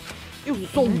 Eu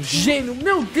sou um gênio,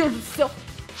 meu Deus do céu!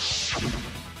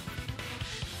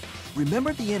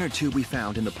 Remember the inner tube we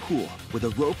found in the pool with a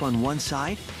rope on one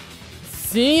side?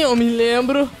 Sim, eu me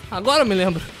lembro. Agora eu me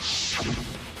lembro.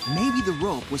 Maybe the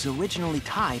rope was originally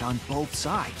tied on both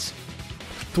sides.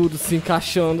 Tudo se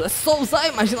encaixando. É só usar a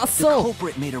The imaginação.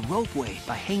 culprit made a ropeway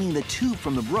by hanging the tube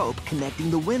from the rope connecting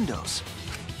the windows.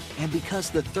 And because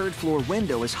the third floor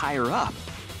window is higher up,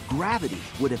 gravity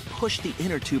would have pushed the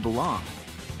inner tube along.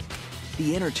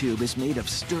 The inner tube is made of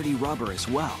sturdy rubber as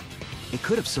well. It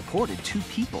could have supported two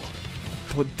people.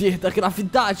 Poder da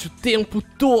gravidade o tempo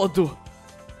todo.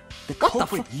 The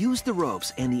culprit used the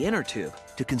ropes and the inner tube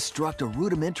to construct a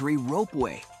rudimentary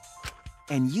ropeway,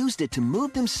 and used it to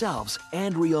move themselves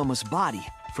and Ryoma's body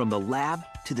from the lab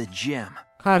to the gym.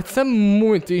 Cara, isso é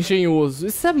muito engenhoso.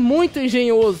 Isso é muito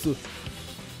engenhoso.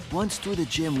 Once through the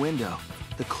gym window,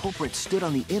 the culprit stood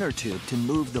on the inner tube to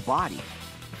move the body.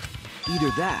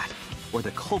 Either that, or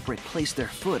the culprit placed their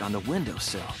foot on the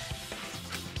windowsill.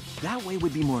 That way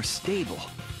would be more stable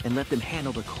and let them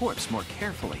handle the corpse more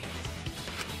carefully.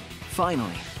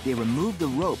 Finally, they removed the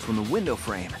rope from the window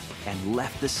frame and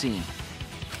left the scene.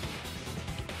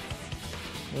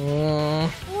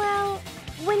 Well,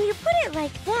 when you put it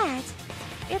like that,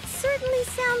 it certainly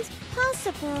sounds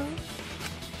possible.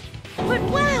 But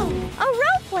wow, a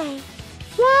ropeway!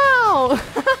 Wow!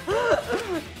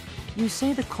 You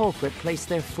say the culprit placed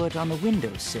their foot on the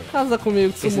windowsill. Casa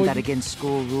comigo, Isn't that against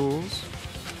school rules?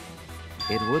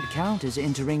 It would count as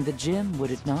entering the gym,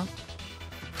 would it not?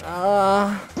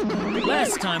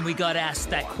 Last time we got asked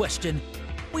that question,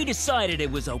 we decided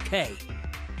it was okay.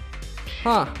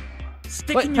 Huh.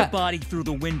 Sticking your body through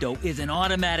the window is an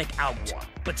automatic out,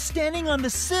 but standing on the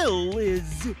sill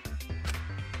is...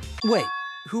 Wait,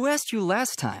 who asked you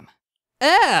last time?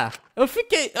 Eu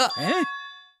fiquei...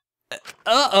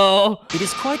 Uh-oh. It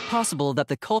is quite possible that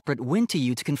the culprit went to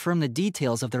you to confirm the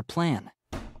details of their plan.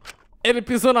 Ele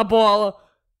pisou na bola.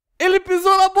 Ele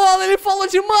pisou na bola, ele falou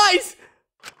demais.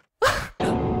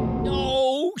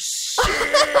 Oh, shit!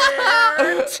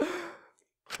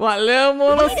 Valeu,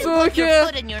 Monosuke.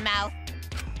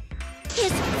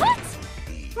 His foot!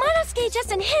 Monosuke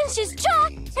just unhinged his jaw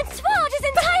and swallowed his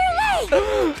entire leg!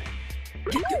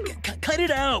 Cut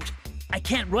it out! I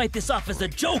can't write this off as a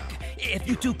joke if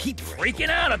you two keep freaking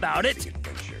out about it.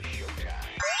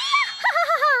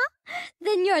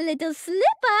 Then your little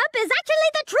slip-up is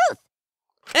actually the truth!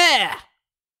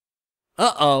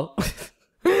 Uh-oh.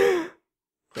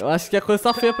 Eu acho que a coisa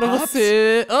tá feia pra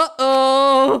você.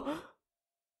 Uh-oh.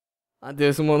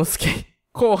 Adeus, Monosuke.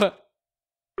 Corra.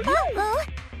 Uh-oh.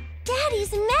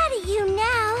 Daddy's mad at you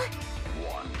now.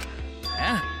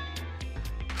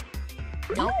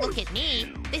 Don't look at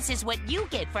me. This is what you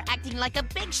get for acting like a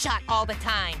big shot all the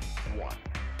time.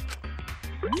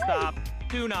 Stop.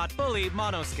 Do not bully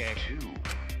Monosuke.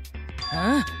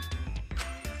 Huh?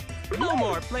 No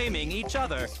more blaming each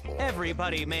other.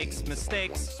 Everybody makes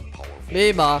mistakes.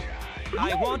 Beba.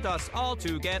 I want us all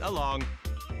to get along.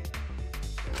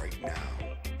 Right now,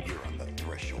 you're on the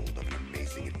threshold of an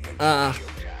amazing adventure.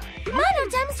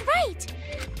 Monodam's right.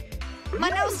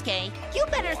 Monosuke, you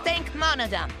better thank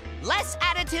Monodam. Less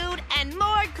attitude and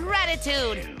more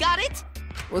gratitude. Got it?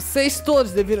 Vocês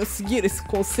todos deveriam seguir esse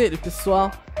conselho,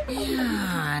 pessoal.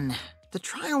 Man, the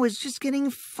trial was just getting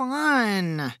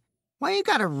fun. Why you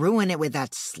gotta ruin it with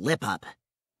that slip-up?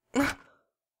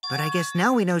 But I guess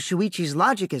now we know Shuichi's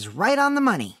logic is right on the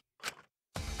money.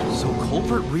 So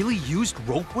culprit really used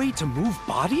ropeway to move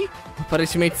body?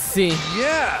 Aparentemente sim.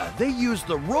 Yeah, they used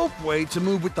the ropeway to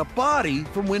move with the body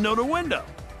from window to window.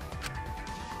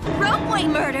 Ropeway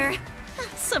murder?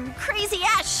 Some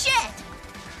crazy-ass shit!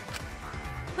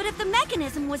 But if the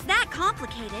mechanism was that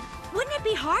complicated, wouldn't it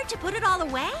be hard to put it all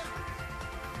away?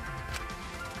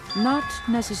 Not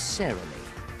necessarily.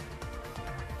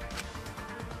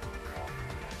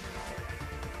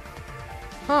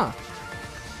 Huh.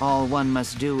 All one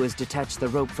must do is detach the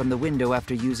rope from the window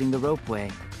after using the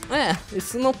ropeway.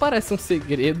 Isso não parece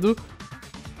segredo.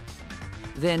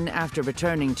 Then, after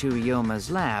returning to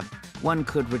Yoma's lab, one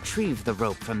could retrieve the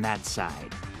rope from that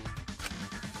side.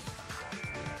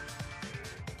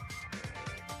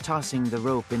 Tossing the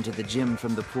rope into the gym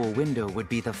from the pool window would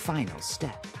be the final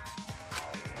step.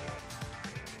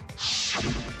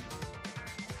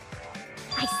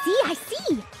 I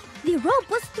see! The rope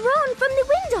was thrown from the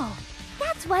window!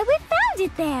 That's why we found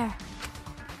it there!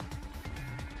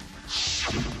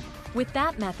 With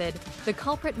that method, the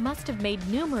culprit must have made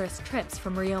numerous trips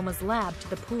from Ryoma's lab to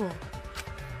the pool.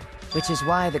 Which is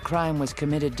why the crime was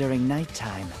committed during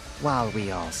nighttime, while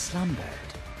we all slumbered.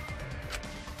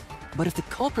 But if the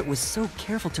culprit was so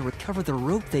careful to recover the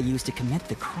rope they used to commit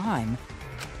the crime,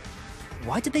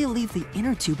 why did they leave the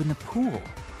inner tube in the pool?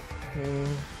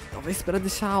 Talvez para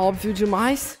deixar óbvio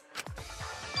demais.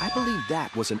 I believe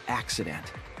that was an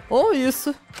accident. Ou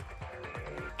isso.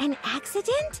 An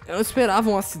accident? Eu não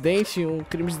esperava acidente,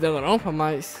 crime de Danganronpa,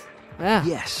 mas...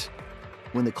 Yes.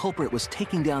 When the culprit was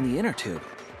taking down the inner tube,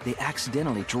 they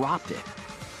accidentally dropped it.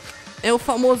 É o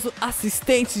famoso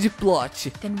assistente de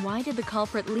plot. Then why did the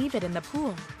culprit leave it in the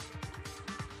pool?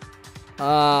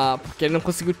 Porque ele não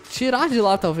conseguiu tirar de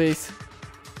lá, talvez.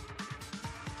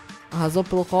 A razão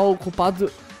pela qual o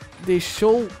culpado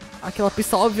deixou aquela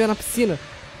pista óbvia na piscina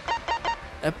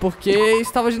é porque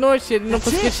estava de noite, ele não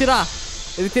conseguia tirar.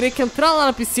 Ele teria que entrar lá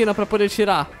na piscina para poder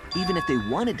tirar. Even if they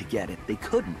wanted to get it, they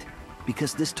couldn't,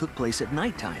 because this took place at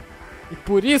nighttime. E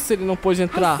por isso ele não pôde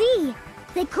entrar. I see.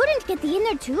 They couldn't get the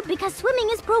inner tube because swimming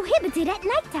is prohibited at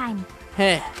nighttime.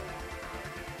 É.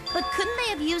 But couldn't they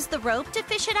have used the rope to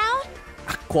fish it out?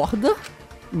 A corda?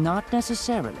 Not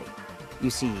necessarily. You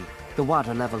see, the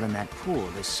water level in that pool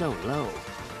is so low.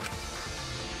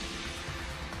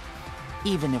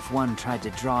 Even if one tried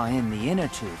to draw in the inner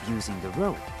tube using the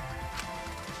rope,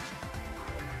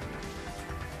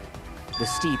 the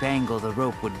steep angle the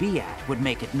rope would be at would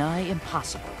make it nigh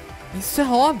impossible. Isso é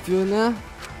óbvio, né?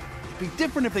 It'd be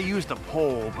different if they used a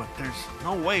pole, but there's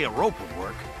no way a rope would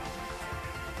work.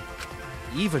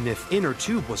 Even if inner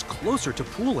tube was closer to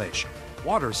pool edge,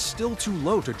 water's still too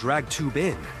low to drag tube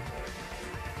in.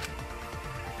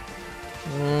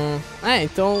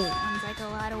 Então... Sounds like a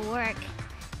lot of work.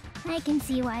 I can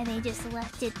see why they just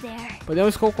left it there.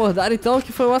 Podemos concordar então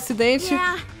que foi um acidente.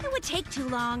 Yeah, it would take too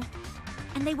long.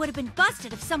 And they would have been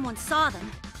busted if someone saw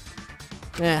them.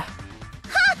 É.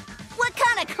 Ha! What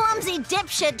kind of clumsy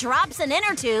dipshit drops an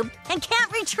inner tube and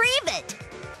can't retrieve it?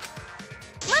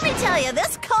 Let me tell you,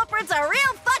 this culprit's a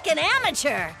real fucking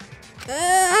amateur.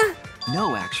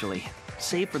 No, actually.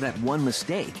 Save for that one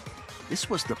mistake, this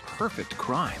was the perfect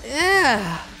crime. É,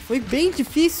 foi bem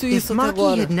difícil isso até If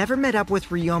agora. Maki had never met up with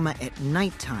Ryoma at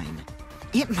nighttime,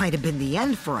 it might have been the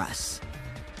end for us.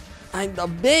 Ainda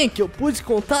bem que eu pude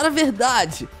contar a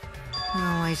verdade.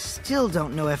 Oh, I still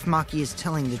don't know if Maki is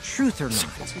telling the truth or not.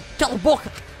 Cala a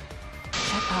boca!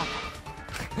 Shut up.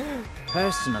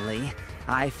 Personally,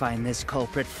 I find this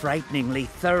culprit frighteningly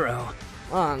thorough.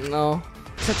 Ah, não.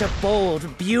 Such a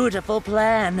bold, beautiful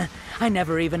plan. I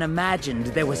never even imagined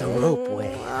there was a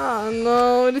ropeway. Ah,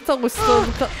 não, ele tá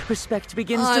gostando. Respect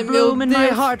begins Ai, to bloom in my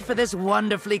Deus. heart for this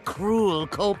wonderfully cruel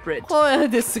culprit. Qual é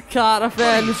desse cara, What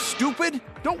are you, velho? stupid?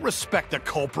 Don't respect the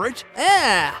culprit.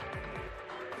 É!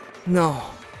 Não.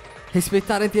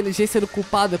 Respeitar a inteligência do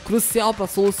culpado é crucial para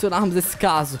solucionarmos esse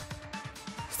caso.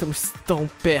 Estamos tão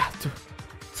perto.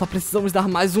 Só precisamos dar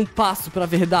mais um passo para a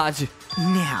verdade.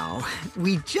 Now,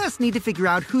 we just need to figure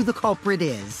out who the culprit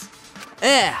is.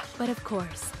 É! But of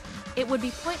course, it would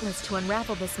be pointless to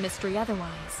unravel this mystery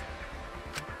otherwise.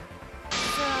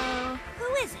 So,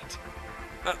 who is it?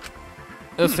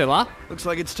 Eu sei lá. Looks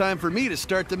like it's time for me to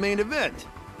start the main event.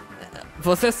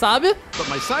 Você sabe? But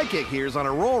my sidekick here is on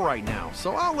a roll right now,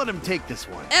 so I'll let him take this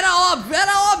one. Era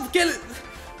óbvio que ele...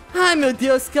 Ai, meu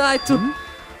Deus, Kaito.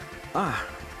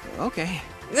 Okay.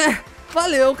 É,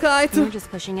 valeu, Kaito. You're just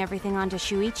pushing everything onto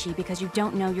Shuichi because you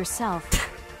don't know yourself.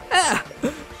 É.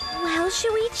 Well,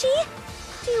 Shuichi,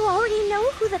 do you already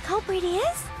know who the culprit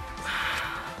is?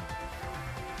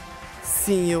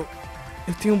 Sim, eu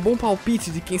tenho um bom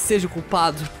palpite de quem seja o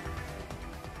culpado.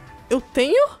 Eu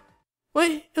tenho?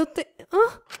 Oi, eu tenho...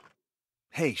 Hã?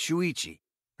 Hey, Shuichi,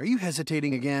 are you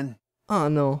hesitating again? Ah,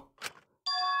 não.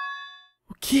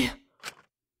 O quê?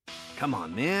 Come on,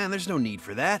 man, there's no need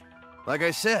for that. Like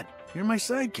I said, you're my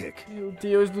sidekick. Meu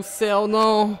Deus do céu,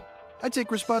 não. I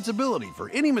take responsibility for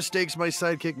any mistakes my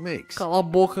sidekick makes. Cala a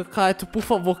boca, Kaito, por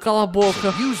favor, cala a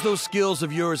boca. Use those skills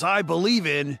of yours I believe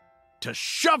in to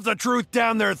shove the truth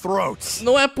down their throats.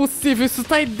 Não é possível, isso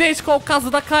tá idêntico ao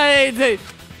caso da Kaede.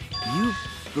 You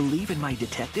believe in my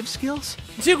detective skills?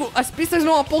 Digo, as pistas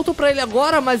não apontam pra ele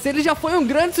agora, mas ele já foi um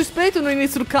grande suspeito no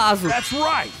início do caso. That's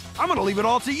right. I'm gonna leave it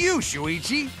all to you,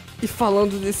 Shuichi. E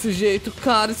falando desse jeito,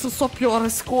 cara, isso só piora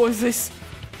as coisas.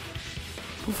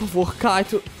 Por favor,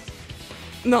 Kaito.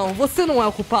 Não, você não é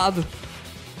o culpado.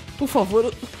 Por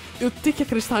favor, eu tenho que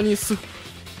acreditar nisso.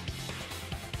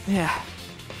 É,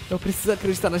 eu preciso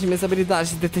acreditar nas minhas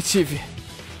habilidades de detetive.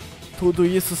 Tudo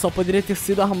isso só poderia ter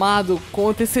sido armado com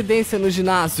antecedência no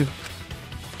ginásio.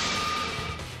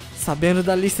 Sabendo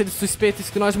da lista de suspeitos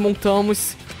que nós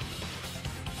montamos...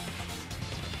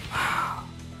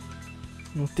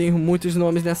 Não tenho muitos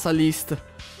nomes nessa lista.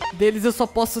 Deles eu só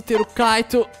posso ter o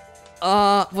Kaito.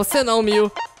 Você não,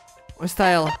 Miu. Onde está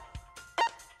ela?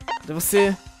 Cadê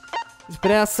você?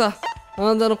 Depressa.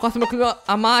 Anda no quarto do meu clima.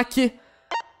 A Maki.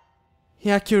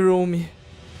 E a Kirumi.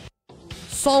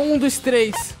 Só um dos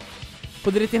três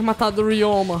poderia ter matado o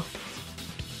Ryoma.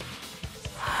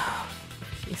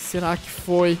 Quem será que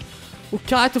foi? O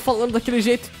Kaito falando daquele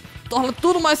jeito torna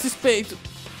tudo mais suspeito.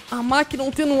 A Maki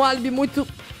não tendo um álibi muito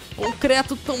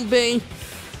concreto também.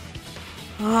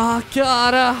 Ah,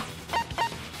 cara.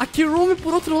 A Kirumi,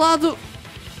 por outro lado,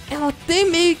 ela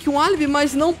tem meio que um álibi,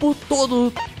 mas não por todo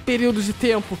o período de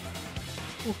tempo.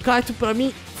 O Kaito, pra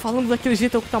mim, falando daquele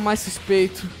jeito é o que tá mais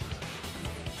suspeito.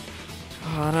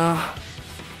 Cara,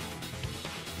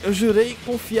 eu jurei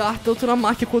confiar tanto na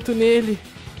Maki quanto nele.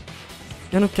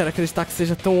 Eu não quero acreditar que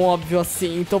seja tão óbvio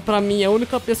assim. Então pra mim, a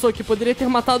única pessoa que poderia ter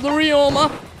matado o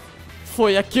Ryoma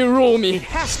Foi a Kirumi. It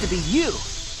has to be you.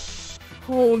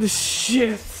 Holy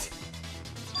shit.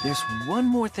 There's one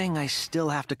more thing I still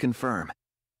have to confirm.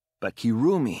 But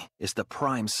Kirumi is the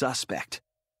prime suspect.